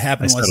 What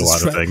happened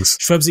was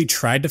Shwebzy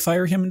tried to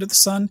fire him into the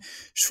sun,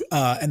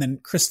 and then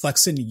Chris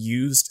Flexen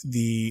used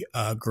the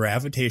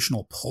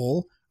gravitational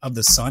pull of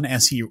the sun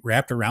as he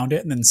wrapped around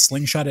it and then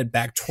slingshotted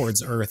back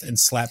towards Earth and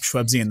slapped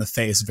Shwebzy in the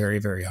face very,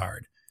 very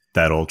hard.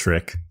 That old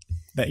trick.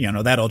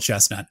 That old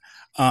chestnut.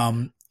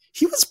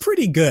 He was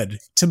pretty good,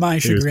 to my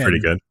chagrin. He was pretty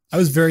good. I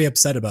was very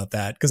upset about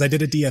that because I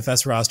did a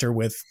DFS roster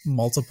with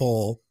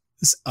multiple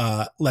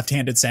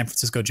left-handed San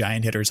Francisco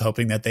Giant hitters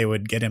hoping that they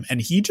would get him. And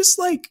he just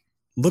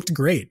looked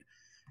great.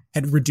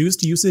 Had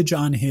reduced usage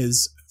on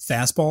his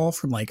fastball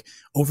from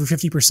over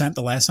 50%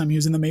 the last time he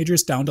was in the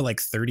majors down to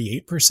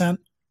 38%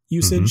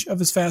 usage of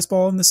his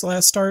fastball in this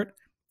last start.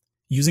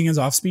 Using his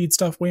off-speed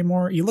stuff way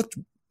more. He looked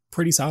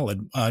pretty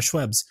solid.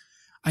 Schwebs,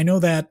 I know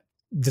that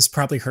this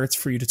probably hurts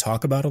for you to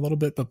talk about a little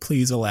bit, but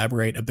please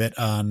elaborate a bit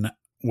on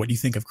what you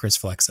think of Chris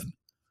Flexen.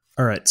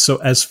 All right. So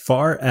as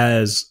far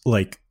as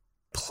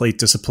plate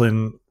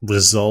discipline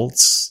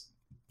results,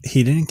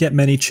 he didn't get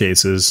many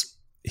chases.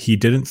 He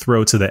didn't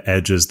throw to the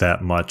edges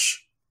that much.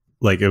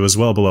 It was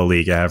well below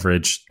league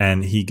average,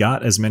 and he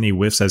got as many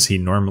whiffs as he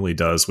normally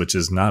does, which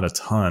is not a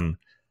ton.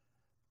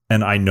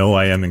 And I know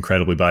I am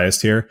incredibly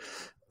biased here,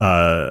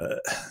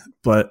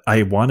 but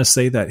I want to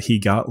say that he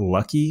got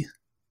lucky.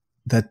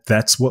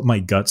 That's what my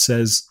gut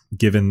says,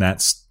 given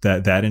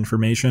that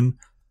information.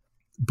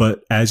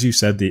 But as you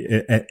said,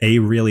 a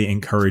really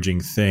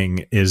encouraging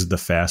thing is the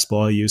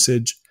fastball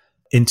usage.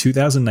 In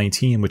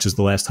 2019, which is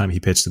the last time he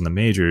pitched in the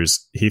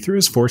majors, he threw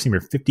his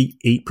four-seamer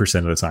 58%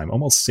 of the time,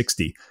 almost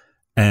 60%.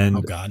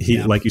 And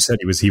like you said,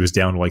 he was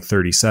down to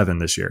 37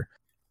 this year.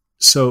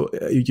 So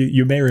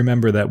you may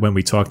remember that when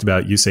we talked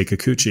about Yusei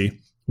Kikuchi,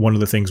 one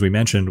of the things we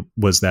mentioned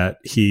was that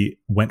he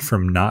went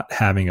from not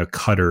having a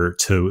cutter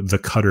to the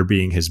cutter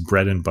being his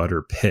bread and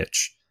butter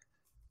pitch.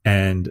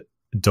 And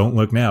don't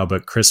look now,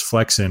 but Chris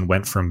Flexen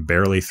went from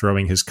barely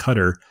throwing his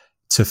cutter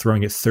to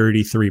throwing it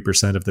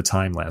 33% of the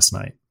time last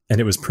night. And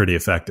it was pretty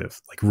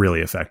effective,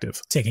 really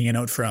effective. Taking a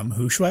note from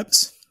who,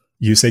 Schweppes?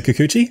 Yusei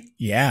Kikuchi?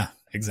 Yeah,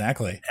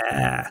 exactly.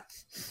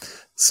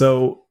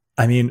 So,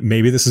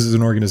 maybe this is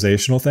an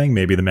organizational thing.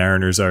 Maybe the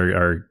Mariners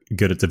are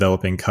good at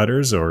developing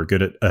cutters or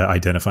good at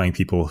identifying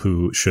people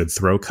who should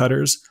throw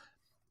cutters.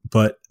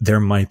 But there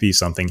might be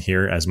something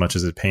here, as much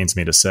as it pains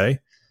me to say.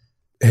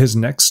 His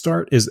next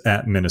start is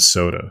at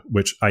Minnesota,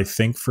 which I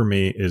think for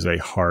me is a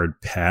hard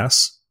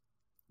pass.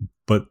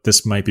 But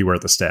this might be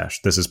worth a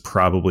stash. This is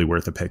probably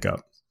worth a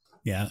pickup.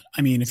 Yeah.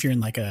 If you're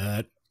in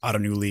a auto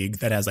new league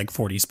that has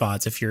 40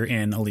 spots, if you're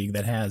in a league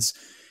that has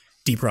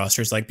deep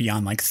rosters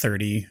beyond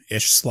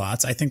 30-ish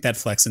slots, I think that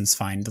Flexen's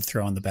fine to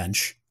throw on the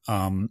bench.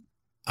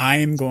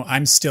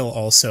 I'm still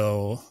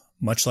also,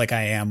 much like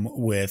I am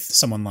with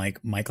someone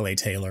like Michael A.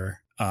 Taylor,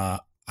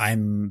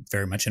 I'm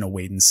very much in a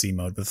wait and see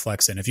mode with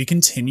Flexen. If he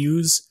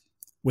continues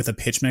with a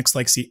pitch mix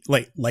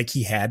like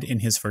he had in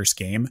his first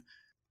game,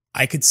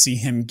 I could see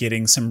him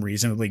getting some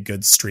reasonably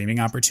good streaming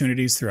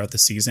opportunities throughout the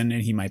season,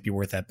 and he might be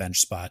worth that bench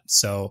spot.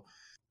 So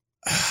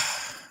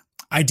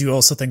I do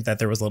also think that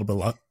there was a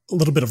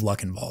little bit of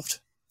luck involved.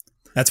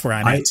 That's where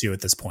I'm at too at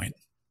this point.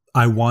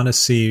 I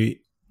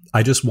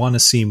just want to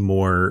see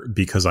more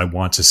because I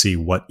want to see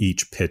what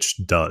each pitch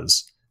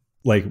does.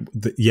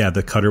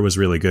 The cutter was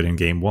really good in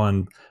game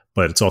one,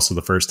 but it's also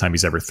the first time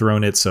he's ever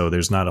thrown it. So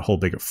there's not a whole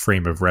big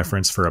frame of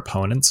reference for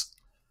opponents.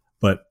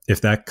 But if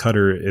that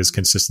cutter is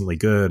consistently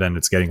good and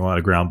it's getting a lot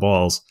of ground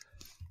balls,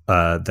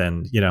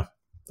 then,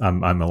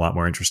 I'm a lot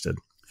more interested.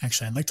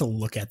 Actually, I'd like to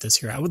look at this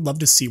here. I would love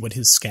to see what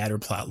his scatter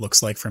plot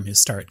looks like from his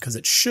start, because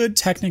it should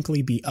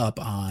technically be up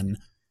on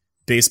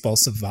Baseball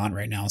Savant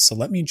right now. So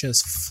let me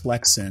just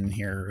flex in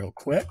here real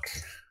quick.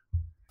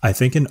 I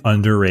think an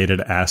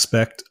underrated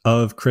aspect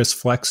of Chris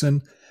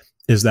Flexen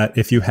is that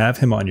if you have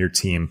him on your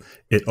team,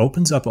 it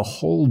opens up a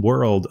whole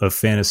world of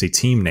fantasy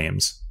team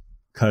names,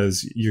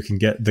 because you can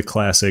get the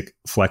classic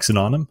Flexen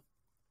on him.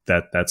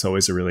 That's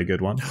always a really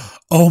good one.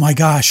 Oh my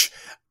gosh.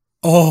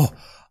 Oh,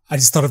 I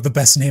just thought of the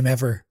best name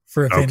ever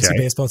for a fantasy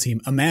baseball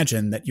team.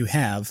 Imagine that you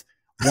have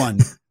 1,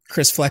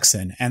 Chris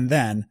Flexen, and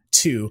then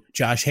 2,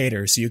 Josh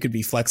Hader. So you could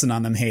be flexing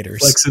on them haters.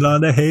 Flexing on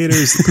the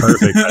haters.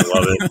 Perfect. I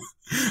love it.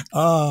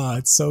 Oh,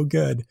 it's so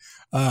good.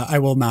 I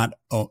will not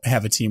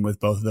have a team with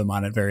both of them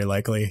on it, very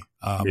likely.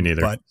 Me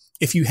neither. But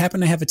if you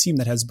happen to have a team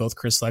that has both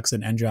Chris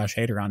Flexen and Josh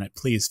Hader on it,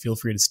 please feel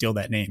free to steal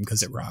that name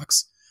because it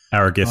rocks.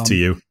 Our gift to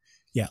you.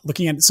 Yeah,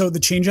 looking at so the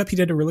changeup, he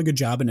did a really good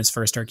job in his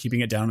first start, keeping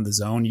it down in the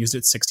zone. Used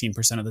it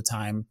 16% of the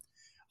time.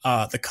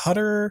 The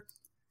cutter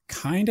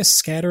kind of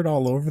scattered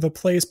all over the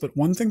place, but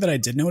one thing that I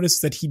did notice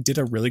is that he did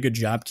a really good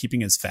job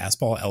keeping his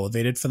fastball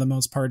elevated for the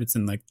most part. It's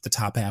in the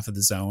top half of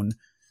the zone,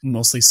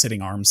 mostly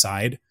sitting arm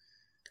side,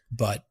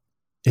 but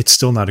it's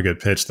still not a good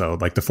pitch though.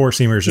 The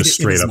four-seamer is just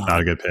straight up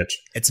not a good pitch.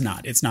 It's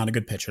not a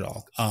good pitch at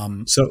all.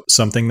 So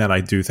something that I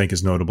do think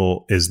is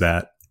notable is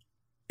that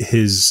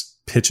his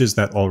pitches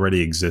that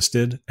already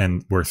existed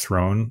and were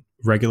thrown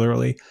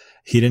regularly,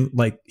 he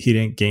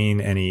didn't gain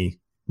any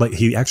like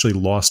he actually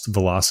lost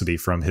velocity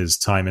from his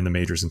time in the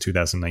majors in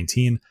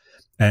 2019,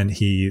 and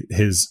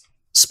his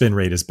spin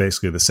rate is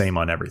basically the same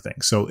on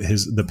everything. So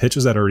the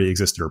pitches that already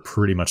existed are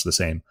pretty much the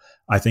same.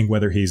 I think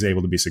whether he's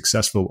able to be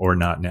successful or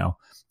not now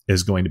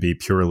is going to be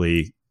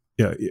purely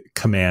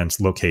command,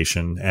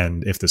 location,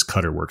 and if this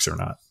cutter works or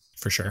not.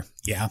 For sure.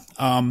 Yeah.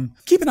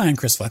 Keep an eye on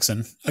Chris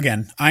Flexen.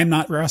 Again, I'm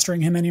not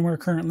rostering him anywhere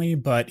currently,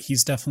 but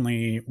he's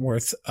definitely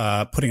worth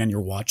putting on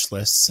your watch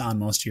lists on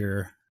most of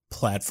your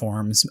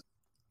platforms.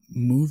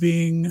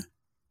 Moving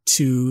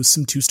to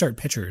some 2-start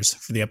pitchers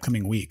for the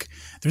upcoming week.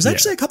 There's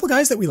actually a couple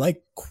guys that we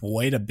like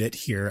quite a bit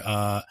here.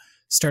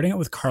 Starting out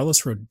with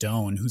Carlos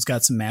Rodon, who's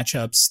got some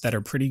matchups that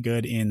are pretty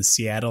good in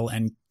Seattle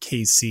and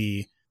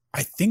KC.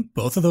 I think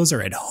both of those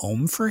are at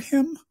home for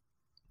him.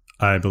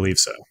 I believe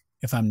so.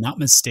 If I'm not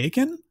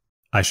mistaken.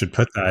 I should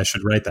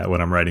write that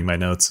when I'm writing my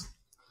notes.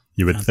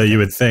 You would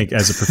think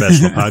as a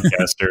professional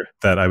podcaster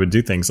that I would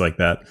do things like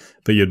that,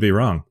 but you'd be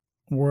wrong.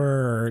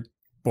 We're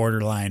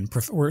borderline.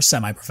 We're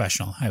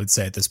semi-professional, I would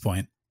say at this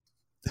point.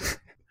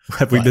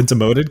 Have we been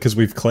demoted because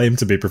we've claimed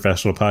to be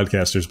professional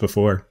podcasters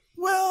before?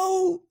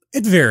 Well,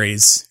 it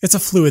varies. It's a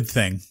fluid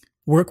thing.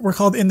 We're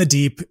called In the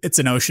Deep. It's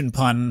an ocean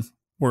pun.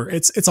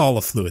 It's all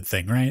a fluid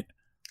thing, right?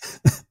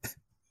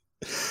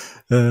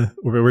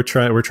 We're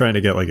trying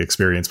to get like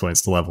experience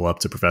points to level up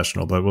to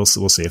professional, but we'll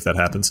see if that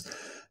happens.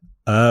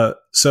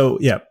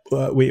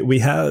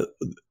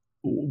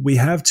 We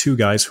have two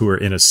guys who are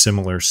in a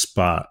similar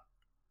spot.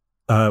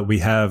 We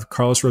have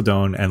Carlos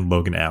Rodon and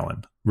Logan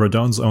Allen.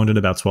 Rodon's owned in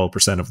about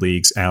 12% of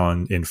leagues,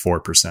 Allen in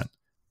 4%.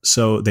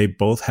 So they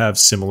both have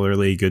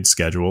similarly good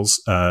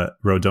schedules.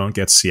 Rodon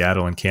gets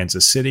Seattle and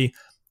Kansas City.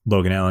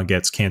 Logan Allen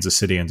gets Kansas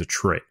City and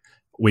Detroit.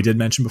 We did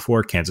mention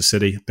before Kansas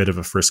City, bit of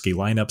a frisky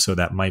lineup, so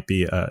that might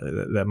be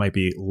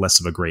less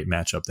of a great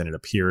matchup than it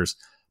appears,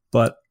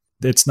 but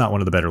it's not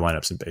one of the better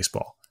lineups in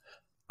baseball.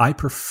 I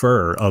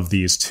prefer of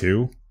these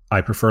two.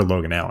 I prefer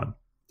Logan Allen,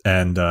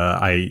 and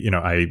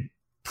I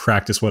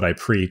practice what I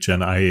preach,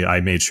 and I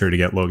made sure to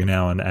get Logan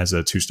Allen as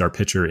a 2-star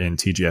pitcher in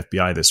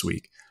TGFBI this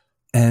week,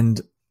 and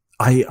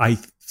I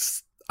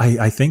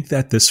think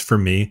that this for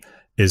me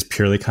is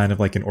purely kind of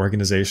like an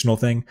organizational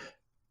thing.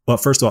 Well,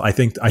 first of all, I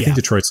think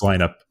Detroit's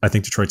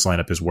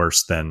lineup is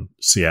worse than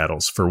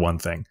Seattle's for one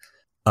thing.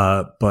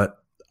 But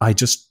I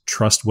just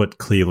trust what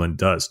Cleveland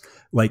does.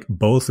 Like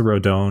both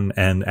Rodon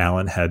and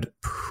Allen had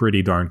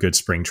pretty darn good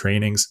spring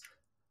trainings,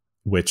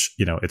 which,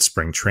 it's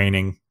spring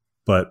training,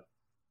 but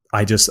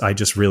I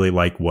just really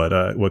like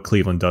what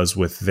Cleveland does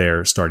with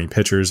their starting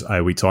pitchers.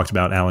 We talked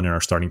about Allen in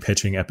our starting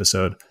pitching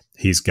episode.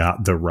 He's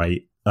got the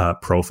right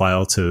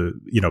profile to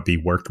be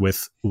worked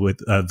with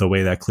the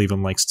way that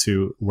Cleveland likes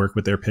to work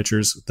with their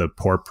pitchers. The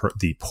poor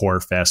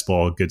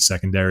fastball, good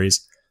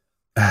secondaries.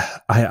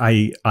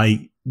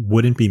 I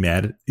wouldn't be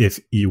mad if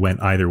you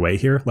went either way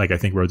here. Like I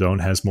think Rodon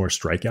has more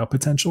strikeout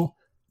potential,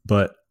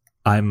 but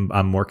I'm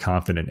more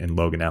confident in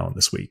Logan Allen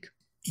this week.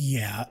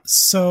 Yeah,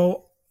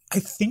 so I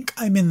think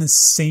I'm in the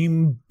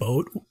same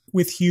boat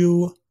with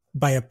you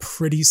by a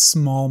pretty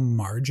small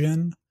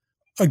margin.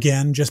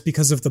 Again, just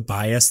because of the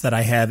bias that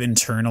I have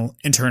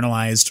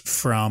internalized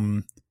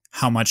from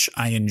how much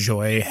I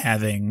enjoy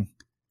having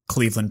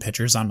Cleveland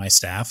pitchers on my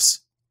staffs.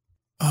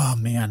 Oh,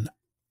 man.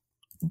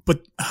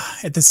 But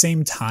at the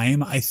same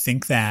time, I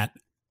think that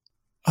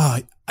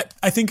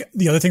I think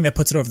the other thing that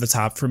puts it over the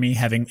top for me,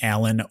 having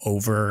Allen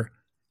over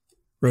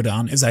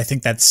Rodon, is I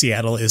think that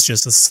Seattle is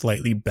just a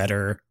slightly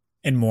better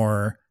and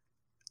more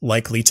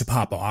likely to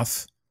pop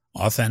off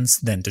offense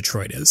than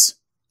Detroit is.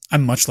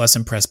 I'm much less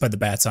impressed by the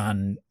bats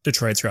on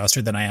Detroit's roster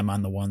than I am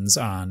on the ones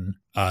on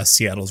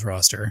Seattle's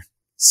roster.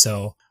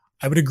 So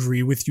I would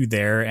agree with you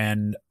there.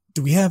 And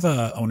do we have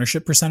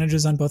ownership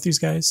percentages on both these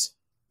guys?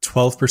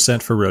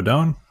 12% for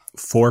Rodon,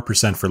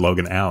 4% for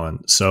Logan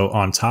Allen. So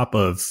on top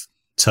of,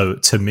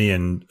 to me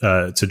and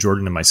to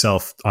Jordan and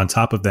myself, on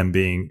top of them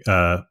being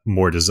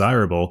more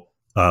desirable,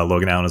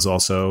 Logan Allen is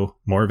also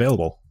more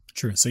available.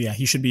 True. So yeah,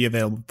 he should be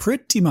available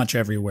pretty much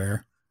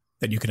everywhere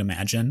that you could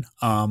imagine.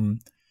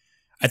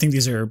 I think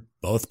these are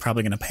both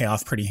probably going to pay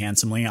off pretty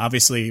handsomely.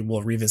 Obviously,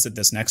 we'll revisit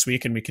this next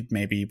week, and we could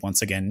maybe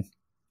once again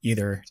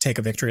either take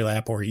a victory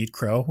lap or eat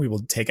crow. We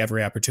will take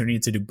every opportunity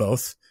to do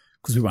both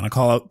because we want to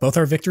call out both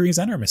our victories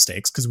and our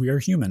mistakes because we are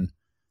human.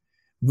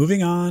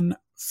 Moving on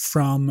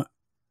from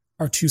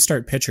our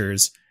 2-start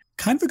pitchers,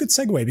 kind of a good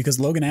segue because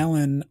Logan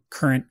Allen,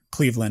 current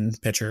Cleveland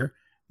pitcher,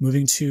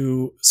 moving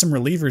to some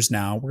relievers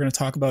now. We're going to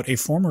talk about a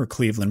former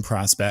Cleveland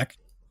prospect,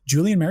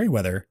 Julian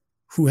Merryweather,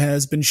 who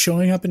has been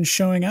showing up and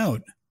showing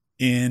out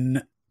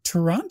in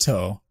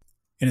Toronto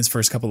in his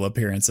first couple of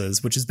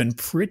appearances, which has been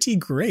pretty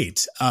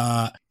great.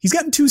 He's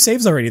gotten 2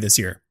 saves already this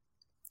year.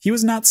 He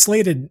was not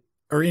slated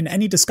or in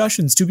any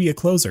discussions to be a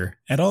closer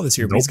at all this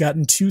year, but he's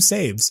gotten 2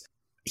 saves.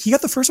 He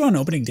got the first one on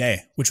opening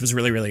day, which was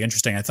really, really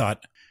interesting. I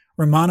thought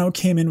Romano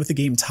came in with the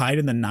game tied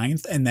in the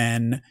 9th, and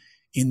then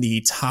in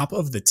the top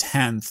of the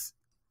 10th,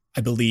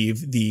 I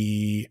believe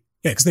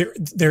because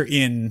they're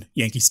in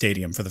Yankee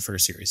Stadium for the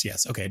first series.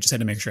 Yes. Okay. I just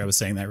had to make sure I was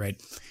saying that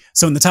right.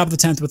 So in the top of the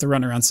 10th with the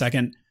runner on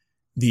second,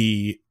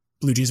 the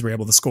Blue Jays were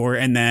able to score.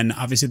 And then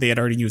obviously they had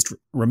already used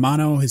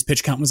Romano. His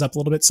pitch count was up a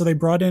little bit. So they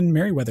brought in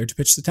Merryweather to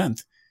pitch the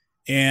 10th.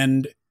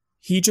 And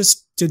he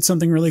just did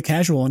something really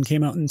casual and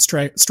came out and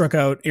struck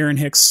out Aaron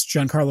Hicks,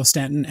 Giancarlo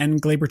Stanton,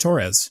 and Gleyber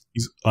Torres.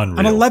 He's unreal.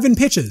 On 11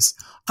 pitches.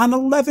 On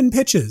 11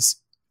 pitches.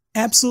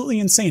 Absolutely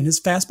insane.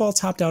 His fastball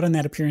topped out on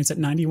that appearance at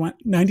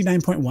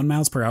 99.1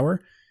 miles per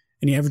hour,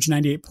 and he averaged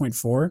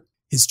 98.4.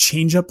 His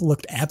changeup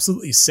looked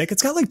absolutely sick.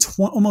 It's got like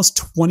almost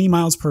 20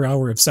 miles per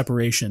hour of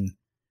separation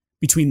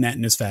between that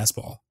and his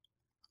fastball.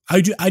 I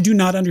do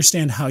not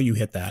understand how you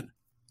hit that.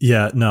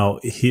 Yeah,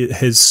 no,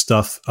 his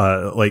stuff,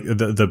 like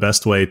the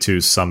best way to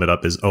sum it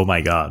up is, oh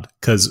my God,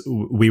 because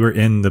we were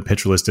in the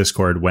Pitcher List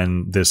Discord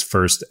when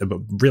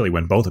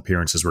when both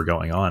appearances were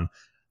going on.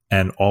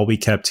 And all we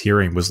kept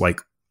hearing was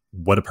like,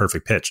 what a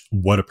perfect pitch.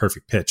 What a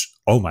perfect pitch.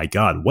 Oh my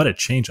God, what a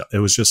changeup. It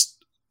was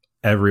just,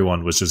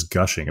 everyone was just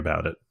gushing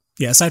about it.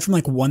 Yeah, aside from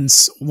like one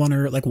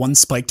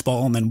spiked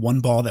ball and then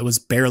one ball that was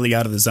barely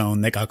out of the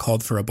zone that got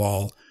called for a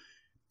ball,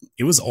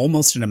 it was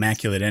almost an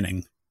immaculate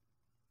inning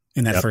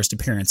in that first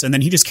appearance. And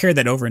then he just carried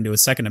that over into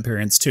his second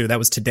appearance too. That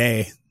was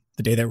today,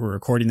 the day that we're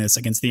recording this,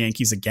 against the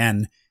Yankees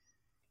again.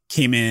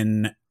 Came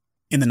in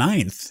the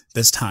 9th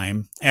this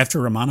time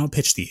after Romano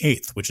pitched the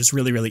 8th, which is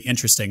really, really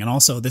interesting. And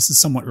also this is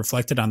somewhat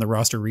reflected on the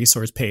roster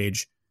resource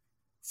page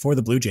for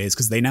the Blue Jays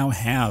because they now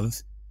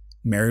have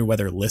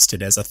Merryweather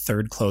listed as a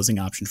third closing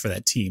option for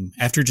that team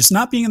after just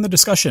not being in the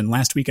discussion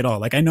last week at all.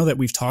 Like, I know that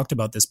we've talked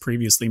about this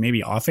previously,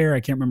 maybe off air.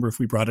 I can't remember if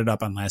we brought it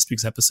up on last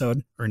week's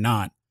episode or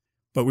not,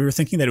 but we were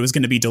thinking that it was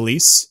going to be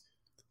Dolis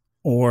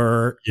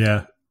or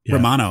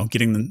Romano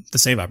getting the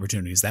save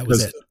opportunities. That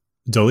was it.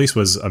 Dolis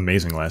was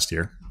amazing last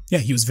year. Yeah,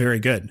 he was very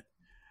good.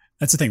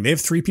 That's the thing. They have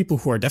 3 people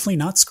who are definitely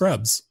not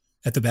scrubs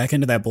at the back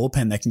end of that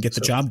bullpen that can get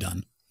the job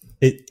done.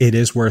 It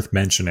is worth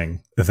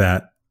mentioning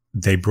that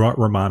they brought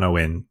Romano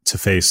in to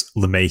face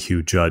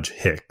LeMahieu, Judge,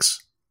 Hicks.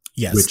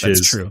 Yes, which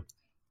that's true.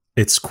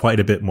 It's quite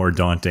a bit more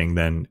daunting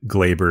than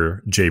Gleyber,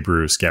 Jay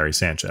Bruce, Gary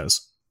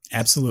Sanchez.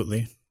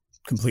 Absolutely.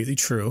 Completely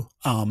true.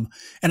 And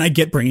I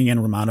get bringing in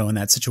Romano in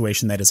that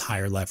situation that is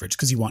higher leverage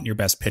because you want your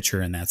best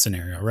pitcher in that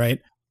scenario, right?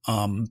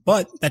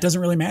 But that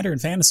doesn't really matter in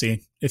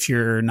fantasy if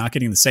you're not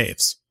getting the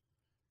saves.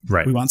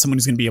 Right. We want someone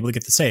who's going to be able to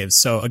get the saves.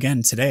 So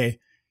again, today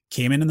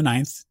came in the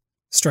 9th,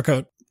 struck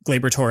out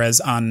Gleyber Torres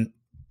on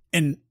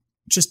and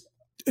just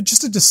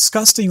a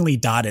disgustingly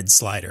dotted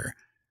slider,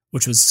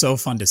 which was so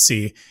fun to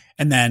see.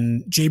 And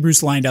then Jay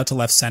Bruce lined out to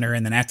left center.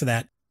 And then after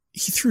that,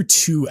 he threw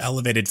 2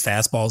 elevated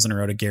fastballs in a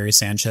row to Gary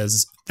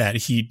Sanchez that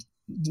he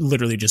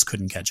literally just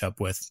couldn't catch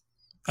up with.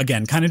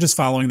 Again, kind of just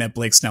following that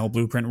Blake Snell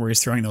blueprint where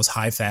he's throwing those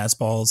high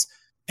fastballs.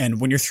 And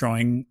when you're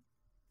throwing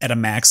at a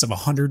max of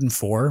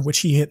 104, which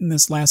he hit in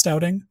this last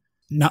outing,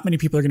 not many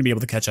people are going to be able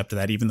to catch up to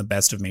that, even the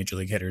best of major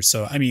league hitters.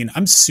 So, I mean,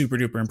 I'm super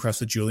duper impressed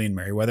with Julian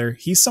Merryweather.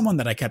 He's someone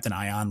that I kept an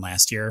eye on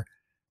last year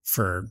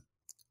for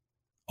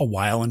a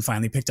while and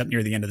finally picked up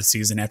near the end of the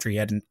season after he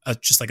had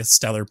just like a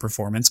stellar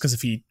performance. Because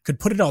if he could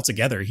put it all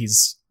together,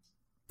 he's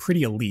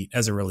pretty elite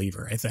as a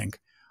reliever, I think.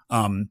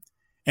 And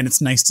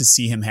it's nice to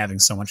see him having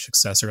so much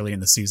success early in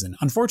the season.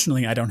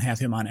 Unfortunately, I don't have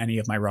him on any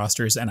of my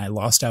rosters, and I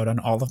lost out on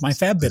all of my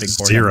fab bidding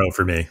for him. 0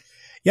 for me.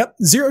 Yep,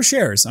 0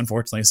 shares,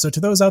 unfortunately. So to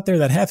those out there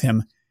that have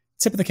him,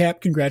 tip of the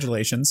cap,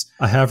 congratulations.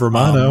 I have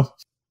Romano.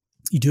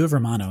 You do have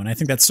Romano, and I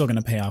think that's still going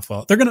to pay off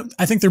well.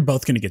 I think they're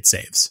both going to get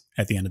saves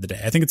at the end of the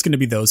day. I think it's going to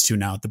be those 2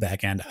 now at the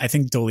back end. I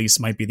think Dolis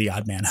might be the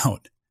odd man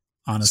out,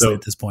 honestly,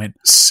 at this point.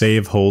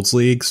 Save holds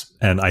leagues,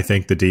 and I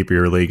think the deeper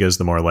your league is,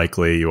 the more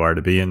likely you are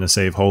to be in a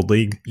save hold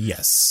league.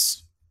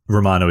 Yes.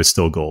 Romano is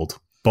still gold.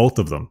 Both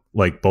of them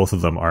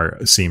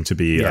seem to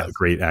be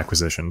great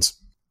acquisitions.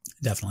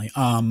 Definitely.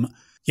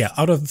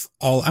 Out of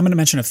all, I'm going to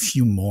mention a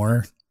few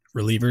more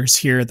relievers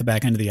here at the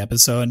back end of the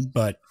episode,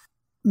 but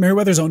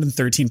Merryweather's owned in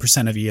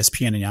 13% of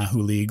ESPN and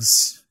Yahoo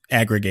leagues,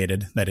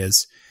 aggregated, that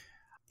is.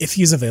 If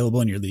he's available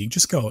in your league,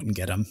 just go out and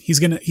get him. He's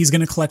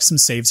gonna collect some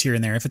saves here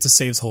and there. If it's a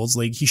saves holds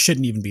league, he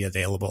shouldn't even be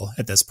available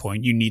at this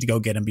point. You need to go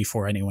get him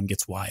before anyone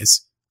gets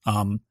wise.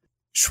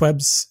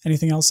 Schwebs,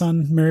 anything else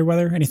on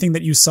Merryweather? Anything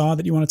that you saw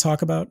that you want to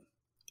talk about?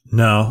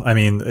 No, I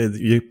mean,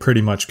 you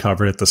pretty much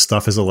covered it. The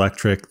stuff is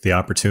electric. The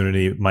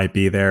opportunity might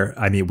be there.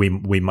 I mean,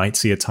 we might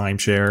see a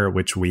timeshare,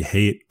 which we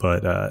hate,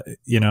 but,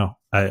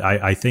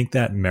 I think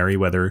that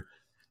Merryweather,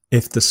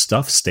 if the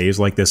stuff stays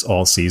like this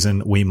all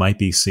season, we might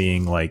be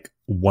seeing like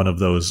one of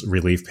those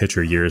relief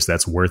pitcher years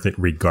that's worth it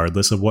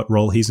regardless of what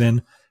role he's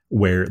in,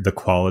 where the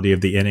quality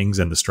of the innings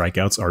and the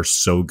strikeouts are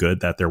so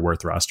good that they're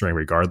worth rostering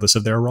regardless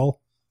of their role.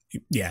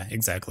 Yeah,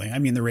 exactly. I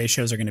mean, the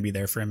ratios are going to be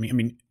there for him. I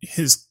mean,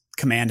 his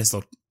command has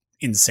looked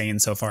insane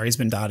so far. He's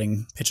been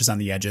dotting pitches on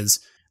the edges.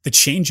 The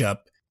changeup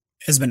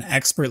has been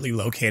expertly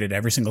located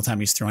every single time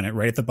he's thrown it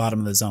right at the bottom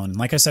of the zone.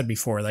 Like I said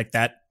before, like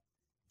that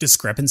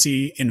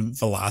discrepancy in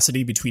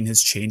velocity between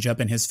his changeup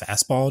and his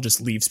fastball just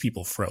leaves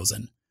people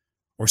frozen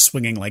or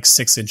swinging like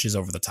 6 inches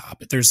over the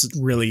top. There's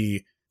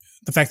really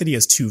the fact that he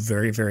has 2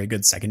 very, very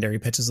good secondary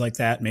pitches like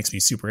that makes me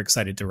super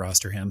excited to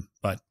roster him.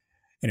 But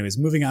anyways,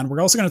 moving on.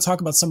 We're also going to talk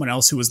about someone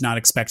else who was not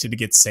expected to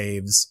get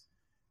saves.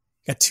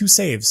 Got 2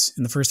 saves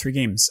in the first 3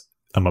 games.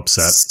 I'm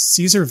upset.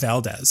 Cesar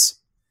Valdez.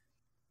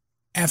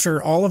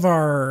 After all of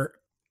our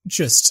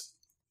just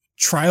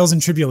trials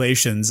and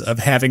tribulations of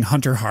having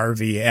Hunter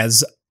Harvey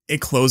as a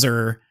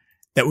closer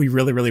that we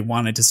really, really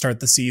wanted to start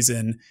the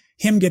season,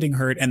 him getting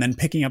hurt and then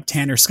picking up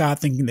Tanner Scott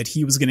thinking that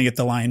he was going to get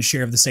the lion's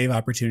share of the save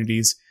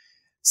opportunities,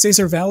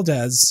 Cesar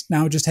Valdez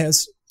now just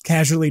has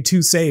casually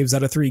 2 saves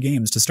out of 3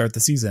 games to start the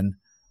season.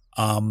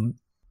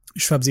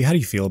 Shwebzy, how do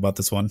you feel about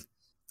this one?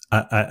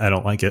 I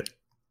don't like it.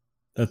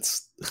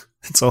 That's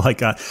all I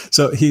got.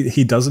 So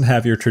he doesn't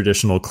have your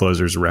traditional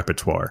closer's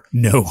repertoire.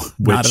 No,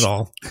 not at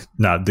all.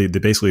 No,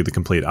 basically the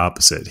complete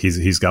opposite.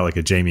 He's got like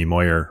a Jamie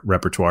Moyer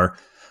repertoire.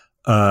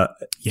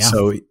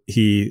 So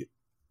he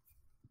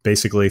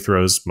basically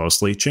throws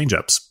mostly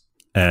changeups,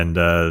 and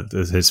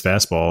his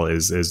fastball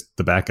is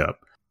the backup.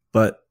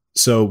 But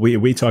so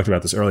we talked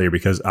about this earlier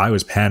because I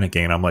was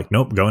panicking and I'm like,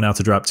 nope, going out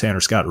to drop Tanner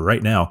Scott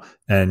right now.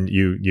 And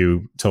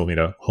you told me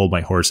to hold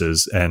my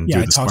horses and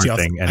do the smart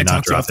thing and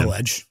not drop him.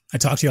 I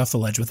talked you off the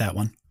ledge with that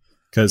one.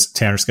 Because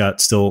Tanner Scott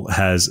still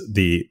has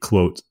the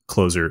quote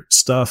closer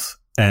stuff,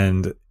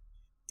 and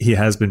he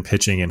has been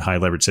pitching in high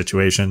leverage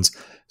situations.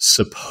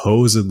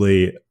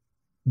 Supposedly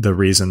the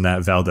reason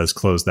that Valdez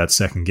closed that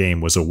second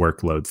game was a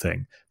workload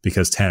thing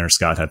because Tanner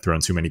Scott had thrown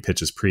too many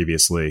pitches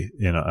previously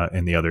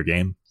in the other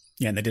game.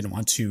 Yeah, and they didn't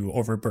want to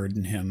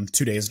overburden him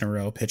 2 days in a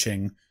row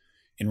pitching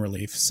in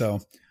relief. So, I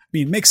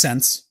mean, makes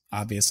sense,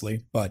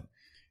 obviously, but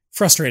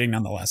frustrating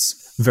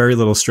nonetheless. Very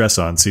little stress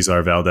on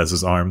Cesar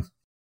Valdez's arm.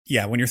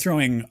 Yeah, when you're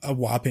throwing a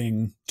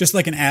whopping, just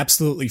like an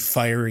absolutely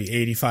fiery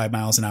 85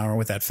 miles an hour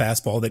with that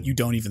fastball that you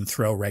don't even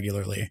throw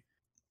regularly.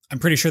 I'm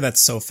pretty sure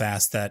that's so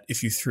fast that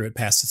if you threw it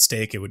past its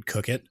stake, it would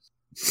cook it.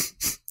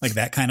 Like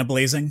that kind of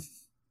blazing,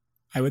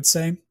 I would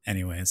say.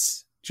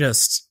 Anyways,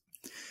 just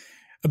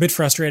a bit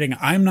frustrating.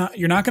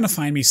 You're not going to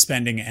find me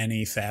spending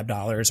any fab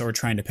dollars or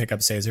trying to pick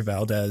up Cesar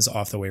Valdez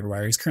off the waiver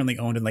wire. He's currently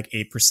owned in like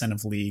 8%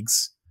 of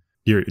leagues.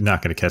 You're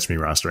not going to catch me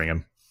rostering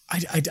him.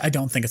 I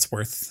don't think it's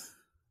worth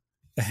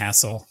the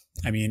hassle.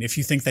 I mean, if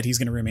you think that he's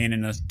going to remain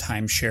in a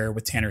timeshare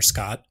with Tanner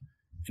Scott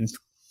and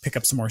pick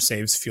up some more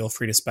saves, feel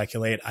free to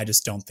speculate. I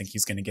just don't think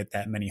he's going to get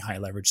that many high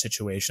leverage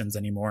situations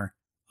anymore.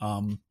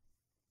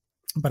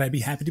 But I'd be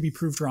happy to be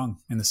proved wrong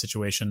in the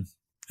situation,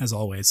 as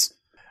always.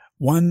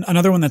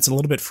 Another one that's a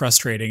little bit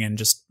frustrating and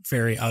just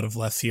very out of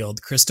left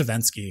field, Chris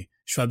Devenski.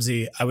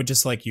 Shwebzy, I would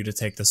just like you to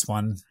take this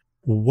one.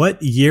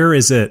 What year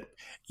is it?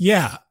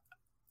 Yeah.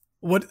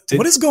 What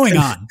is going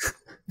on?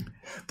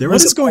 There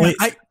was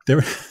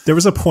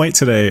a point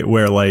today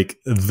where like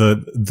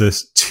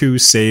the 2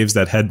 saves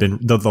that had been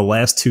the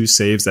last 2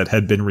 saves that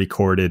had been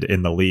recorded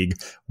in the league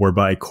were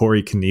by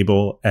Corey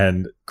Knebel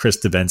and Chris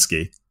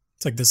Devenski.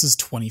 It's like, this is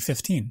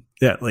 2015.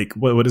 Yeah. Like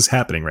what is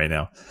happening right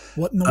now?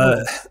 What in the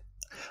world?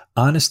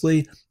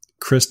 Honestly,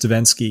 Chris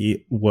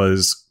Devenski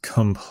was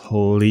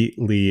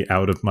completely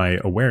out of my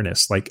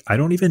awareness. Like, I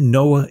don't even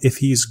know if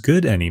he's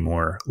good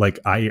anymore. Like,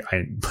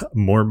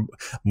 more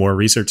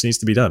research needs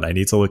to be done. I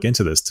need to look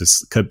into this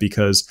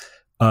because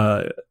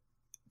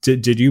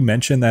did you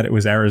mention that it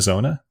was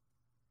Arizona?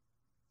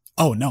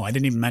 Oh no, I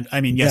didn't even mention.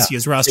 I mean, yes, he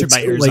is rostered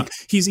by Arizona. Like,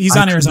 he's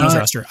on Arizona's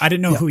roster. I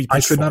didn't know who he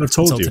pitched for. I could not have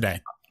told you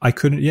today. I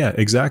couldn't. Yeah,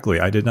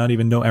 exactly. I did not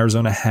even know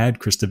Arizona had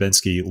Chris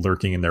Devenski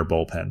lurking in their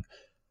bullpen.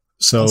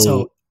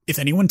 So if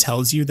anyone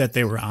tells you that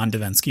they were on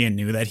Devenski and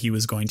knew that he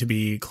was going to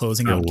be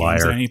closing out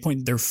games at any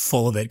point, they're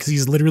full of it because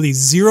he's literally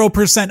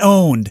 0%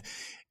 owned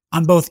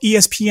on both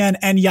ESPN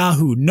and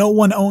Yahoo. No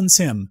one owns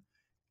him.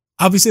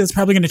 Obviously, that's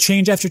probably going to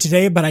change after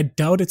today, but I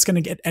doubt it's going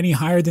to get any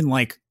higher than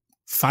like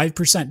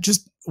 5%.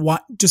 Just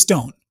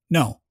don't.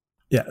 No.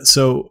 Yeah.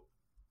 So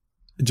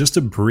just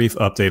a brief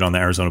update on the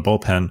Arizona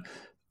bullpen.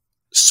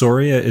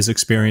 Soria is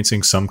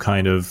experiencing some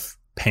kind of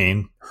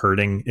pain,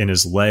 hurting in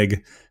his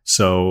leg,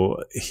 so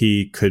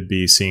he could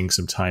be seeing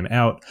some time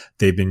out.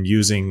 They've been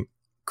using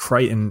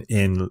Crichton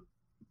in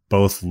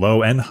both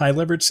low and high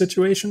leverage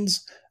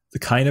situations, the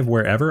kind of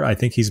wherever. I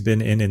think he's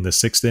been in the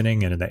 6th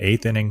inning and in the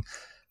 8th inning.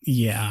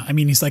 Yeah, I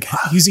mean, he's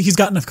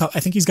gotten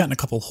a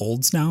couple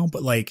holds now,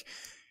 but like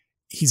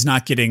he's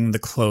not getting the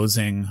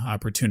closing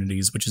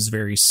opportunities, which is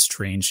very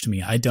strange to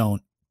me. I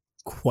don't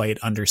quite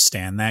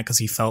understand that because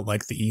he felt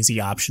like the easy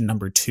option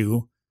number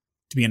 2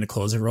 to be in a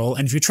closer role.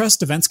 And if you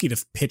trust Devenski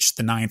to pitch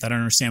the 9th, I don't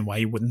understand why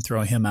you wouldn't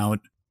throw him out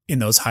in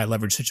those high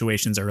leverage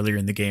situations earlier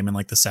in the game in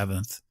like the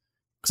 7th.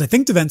 Because I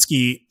think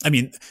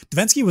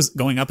Devenski was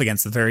going up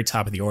against the very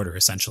top of the order,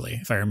 essentially,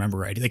 if I remember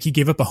right. Like he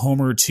gave up a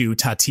homer to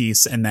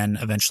Tatis and then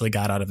eventually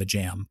got out of a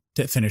jam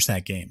to finish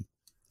that game.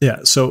 Yeah.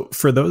 So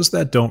for those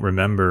that don't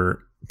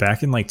remember,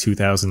 back in like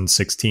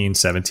 2016,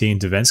 17,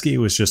 Devenski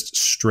was just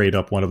straight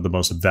up one of the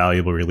most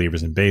valuable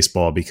relievers in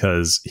baseball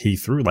because he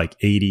threw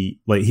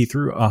he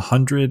threw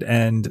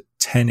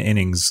 110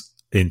 innings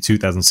in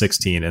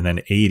 2016 and then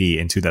 80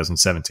 in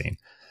 2017.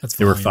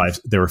 There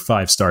were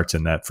 5 starts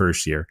in that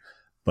first year,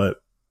 but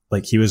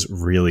like he was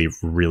really,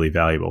 really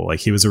valuable. Like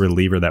he was a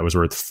reliever that was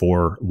worth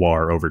 4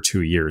 WAR over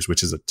 2 years,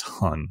 which is a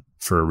ton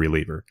for a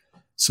reliever.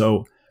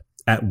 So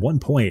at one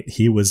point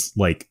he was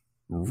like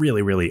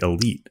really, really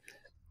elite.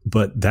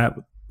 But that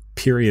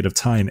period of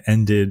time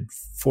ended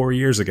 4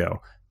 years ago.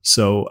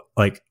 So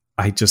like,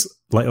 I just,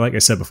 like I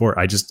said before,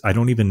 I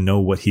don't even know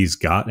what he's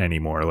got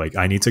anymore. Like,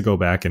 I need to go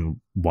back and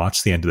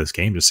watch the end of this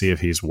game to see if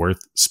he's worth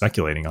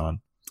speculating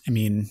on. I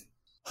mean,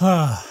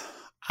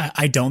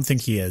 I don't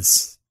think he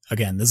is.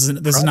 Again, this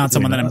is not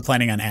someone that I'm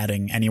planning on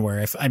adding anywhere.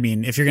 If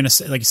you're going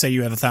to, like, say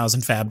you have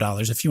 $1,000 fab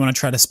dollars, if you want to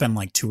try to spend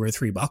like $2 or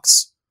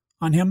 $3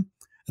 on him,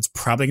 that's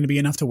probably going to be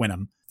enough to win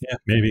him. Yeah,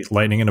 maybe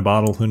lightning in a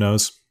bottle. Who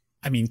knows?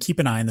 I mean, keep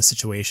an eye on the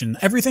situation.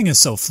 Everything is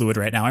so fluid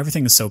right now.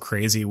 Everything is so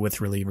crazy with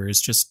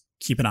relievers. Just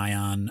keep an eye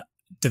on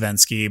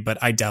Devenski, but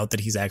I doubt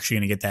that he's actually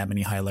going to get that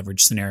many high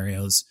leverage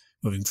scenarios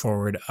moving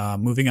forward.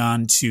 Moving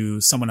on to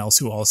someone else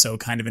who also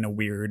kind of in a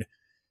weird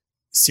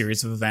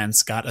series of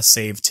events got a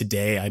save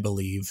today, I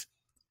believe.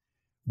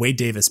 Wade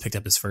Davis picked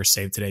up his first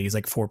save today. He's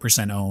like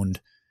 4% owned.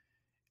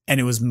 And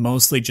it was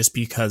mostly just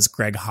because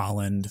Greg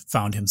Holland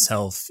found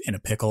himself in a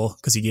pickle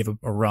because he gave up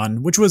a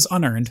run, which was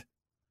unearned.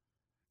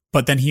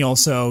 But then he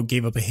also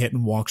gave up a hit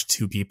and walked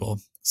 2 people.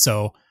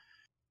 So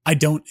I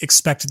don't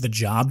expect the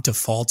job to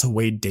fall to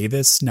Wade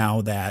Davis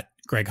now that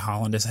Greg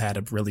Holland has had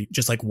a really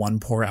just like one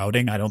poor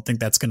outing. I don't think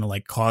that's going to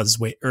like cause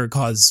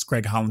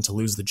Greg Holland to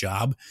lose the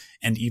job.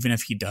 And even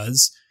if he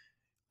does,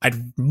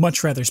 I'd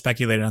much rather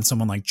speculate on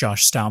someone like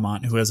Josh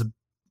Stalmont, who has a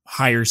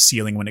higher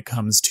ceiling when it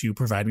comes to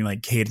providing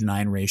like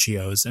K-to-9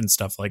 ratios and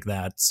stuff like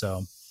that.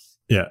 So,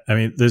 yeah, I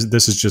mean,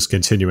 this is just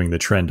continuing the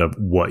trend of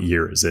what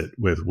year is it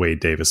with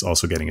Wade Davis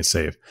also getting a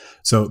save.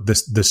 So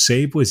the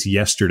save was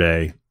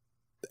yesterday,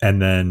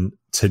 and then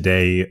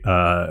today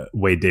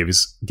Wade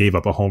Davis gave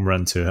up a home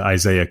run to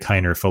Isaiah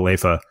Kiner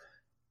Falefa,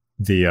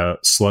 the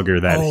slugger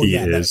that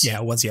is.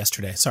 It was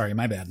yesterday. Sorry,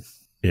 my bad.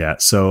 Yeah,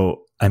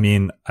 so I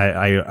mean,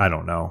 I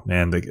don't know,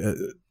 man.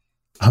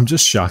 I'm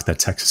just shocked that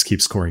Texas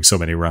keeps scoring so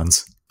many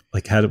runs.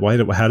 Like, how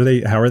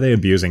are they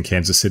abusing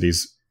Kansas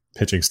City's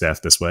pitching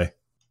staff this way?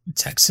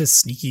 Texas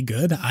sneaky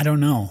good? I don't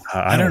know.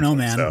 I don't know,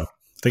 man. So. I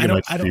think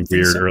it might be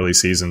weird early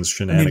seasons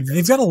shenanigans. I mean,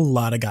 they've got a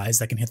lot of guys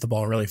that can hit the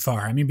ball really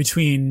far. I mean,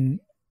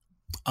 between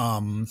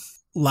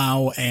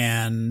Lowe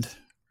and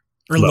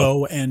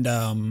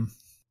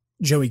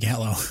Joey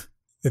Gallo,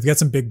 they've got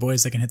some big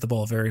boys that can hit the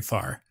ball very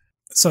far.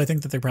 So I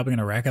think that they're probably going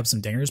to rack up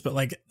some dingers, but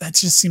like that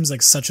just seems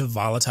like such a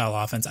volatile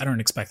offense. I don't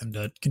expect them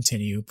to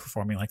continue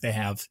performing like they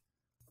have.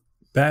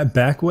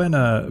 Back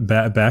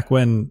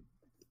when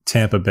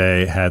Tampa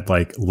Bay had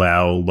like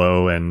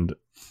Lowe, and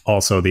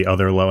also the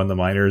other Lowe in the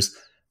minors,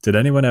 did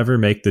anyone ever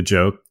make the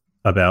joke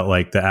about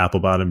like the apple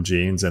bottom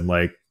jeans and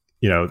like,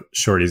 you know,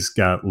 Shorty's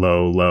got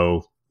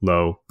low,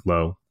 and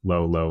low?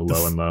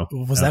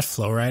 Was that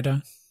Flo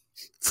Rida?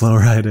 Flo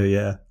Rida,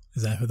 yeah.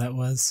 Is that who that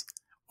was?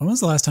 When was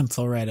the last time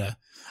Flo Rida?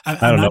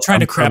 I'm not trying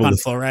to crap on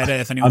Flo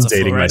Rida. If anyone's a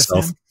Flo Rida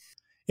fan,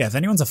 yeah, if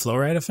anyone's a Flo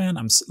Rida fan,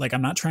 I'm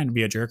not trying to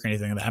be a jerk or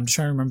anything. I'm just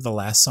trying to remember the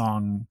last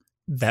song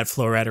that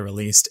Flo Rida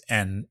released,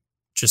 and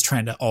just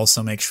trying to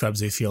also make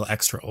Shwebzy feel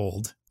extra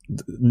old.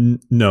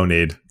 No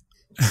need.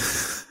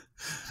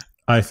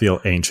 I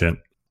feel ancient.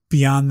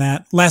 Beyond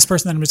that, last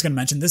person that I'm just going to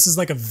mention. This is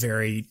like a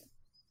very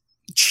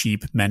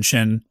cheap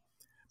mention,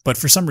 but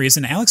for some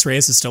reason, Alex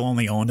Reyes is still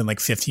only owned in like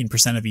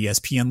 15% of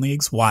ESPN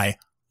leagues. Why?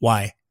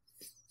 Why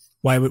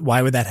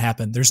would that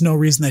happen? There's no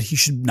reason that he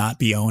should not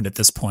be owned at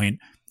this point.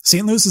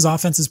 St. Louis's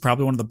offense is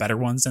probably one of the better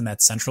ones in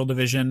that Central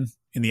Division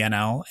in the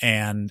NL.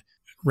 And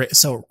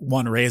so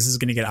one, Reyes is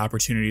going to get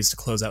opportunities to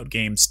close out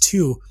games.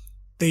 2,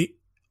 they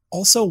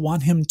also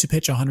want him to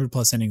pitch 100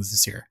 plus innings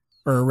this year,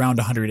 or around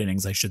 100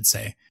 innings, I should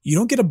say. You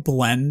don't get a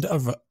blend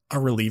of a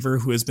reliever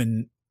who has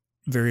been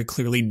very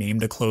clearly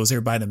named a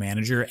closer by the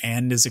manager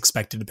and is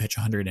expected to pitch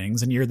 100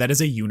 innings a year. That is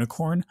a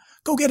unicorn.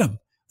 Go get him.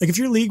 Like, if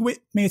your league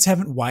mates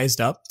haven't wised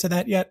up to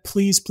that yet,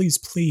 please, please,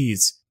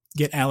 please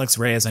get Alex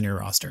Reyes on your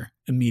roster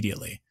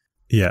immediately.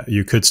 Yeah,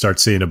 you could start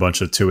seeing a bunch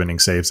of 2-inning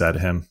saves out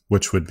of him,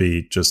 which would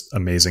be just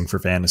amazing for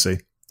fantasy.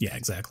 Yeah,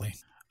 exactly.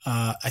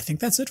 I think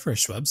that's it for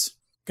Schwebs.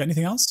 Got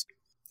anything else?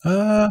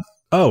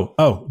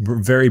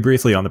 Very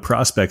briefly on the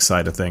prospect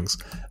side of things,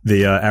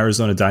 the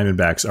Arizona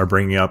Diamondbacks are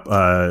bringing up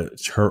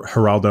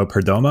Geraldo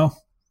Perdomo.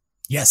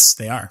 Yes,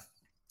 they are.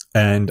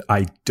 And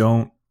I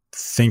don't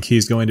think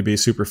he's going to be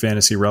super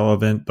fantasy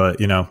relevant, but,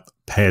 you know,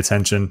 pay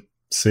attention.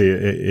 See,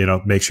 you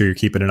know, make sure you're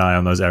keeping an eye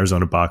on those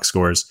Arizona box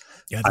scores.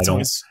 Yeah,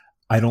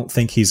 I don't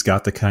think he's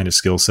got the kind of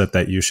skill set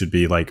that you should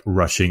be like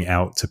rushing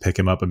out to pick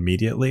him up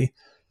immediately.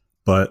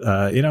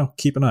 But, you know,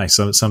 keep an eye.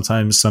 So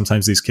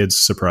sometimes these kids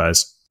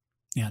surprise.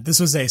 Yeah, this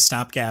was a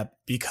stopgap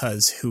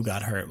because who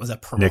got hurt? Was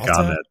that Peralta? Nick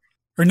Ahmed.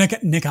 Or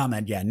Nick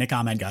Ahmed. Yeah, Nick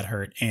Ahmed got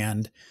hurt,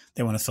 and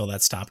they want to fill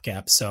that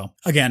stopgap. So,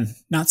 again,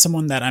 not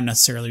someone that I'm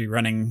necessarily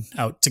running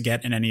out to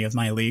get in any of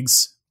my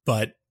leagues,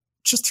 but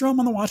just throw him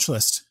on the watch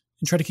list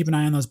and try to keep an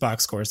eye on those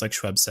box scores, like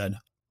Schweb said.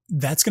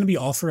 That's going to be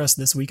all for us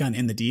this week on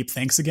In the Deep.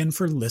 Thanks again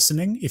for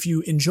listening. If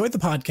you enjoyed the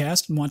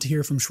podcast and want to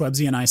hear from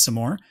Schwebzy and I some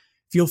more,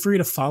 feel free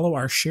to follow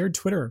our shared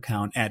Twitter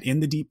account at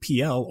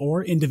InTheDeepPL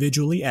or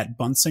individually at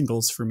Bunt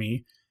Singles for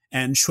me,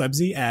 and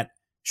Schwebzy at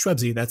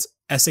Schwebzy, that's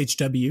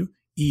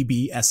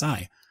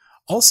SHWEBSI.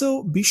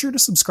 Also, be sure to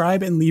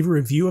subscribe and leave a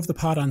review of the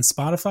pod on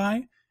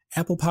Spotify,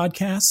 Apple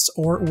Podcasts,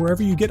 or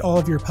wherever you get all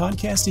of your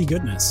podcasty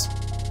goodness.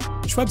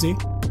 Schwebzy,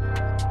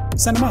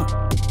 send them out.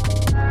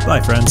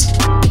 Bye, friends.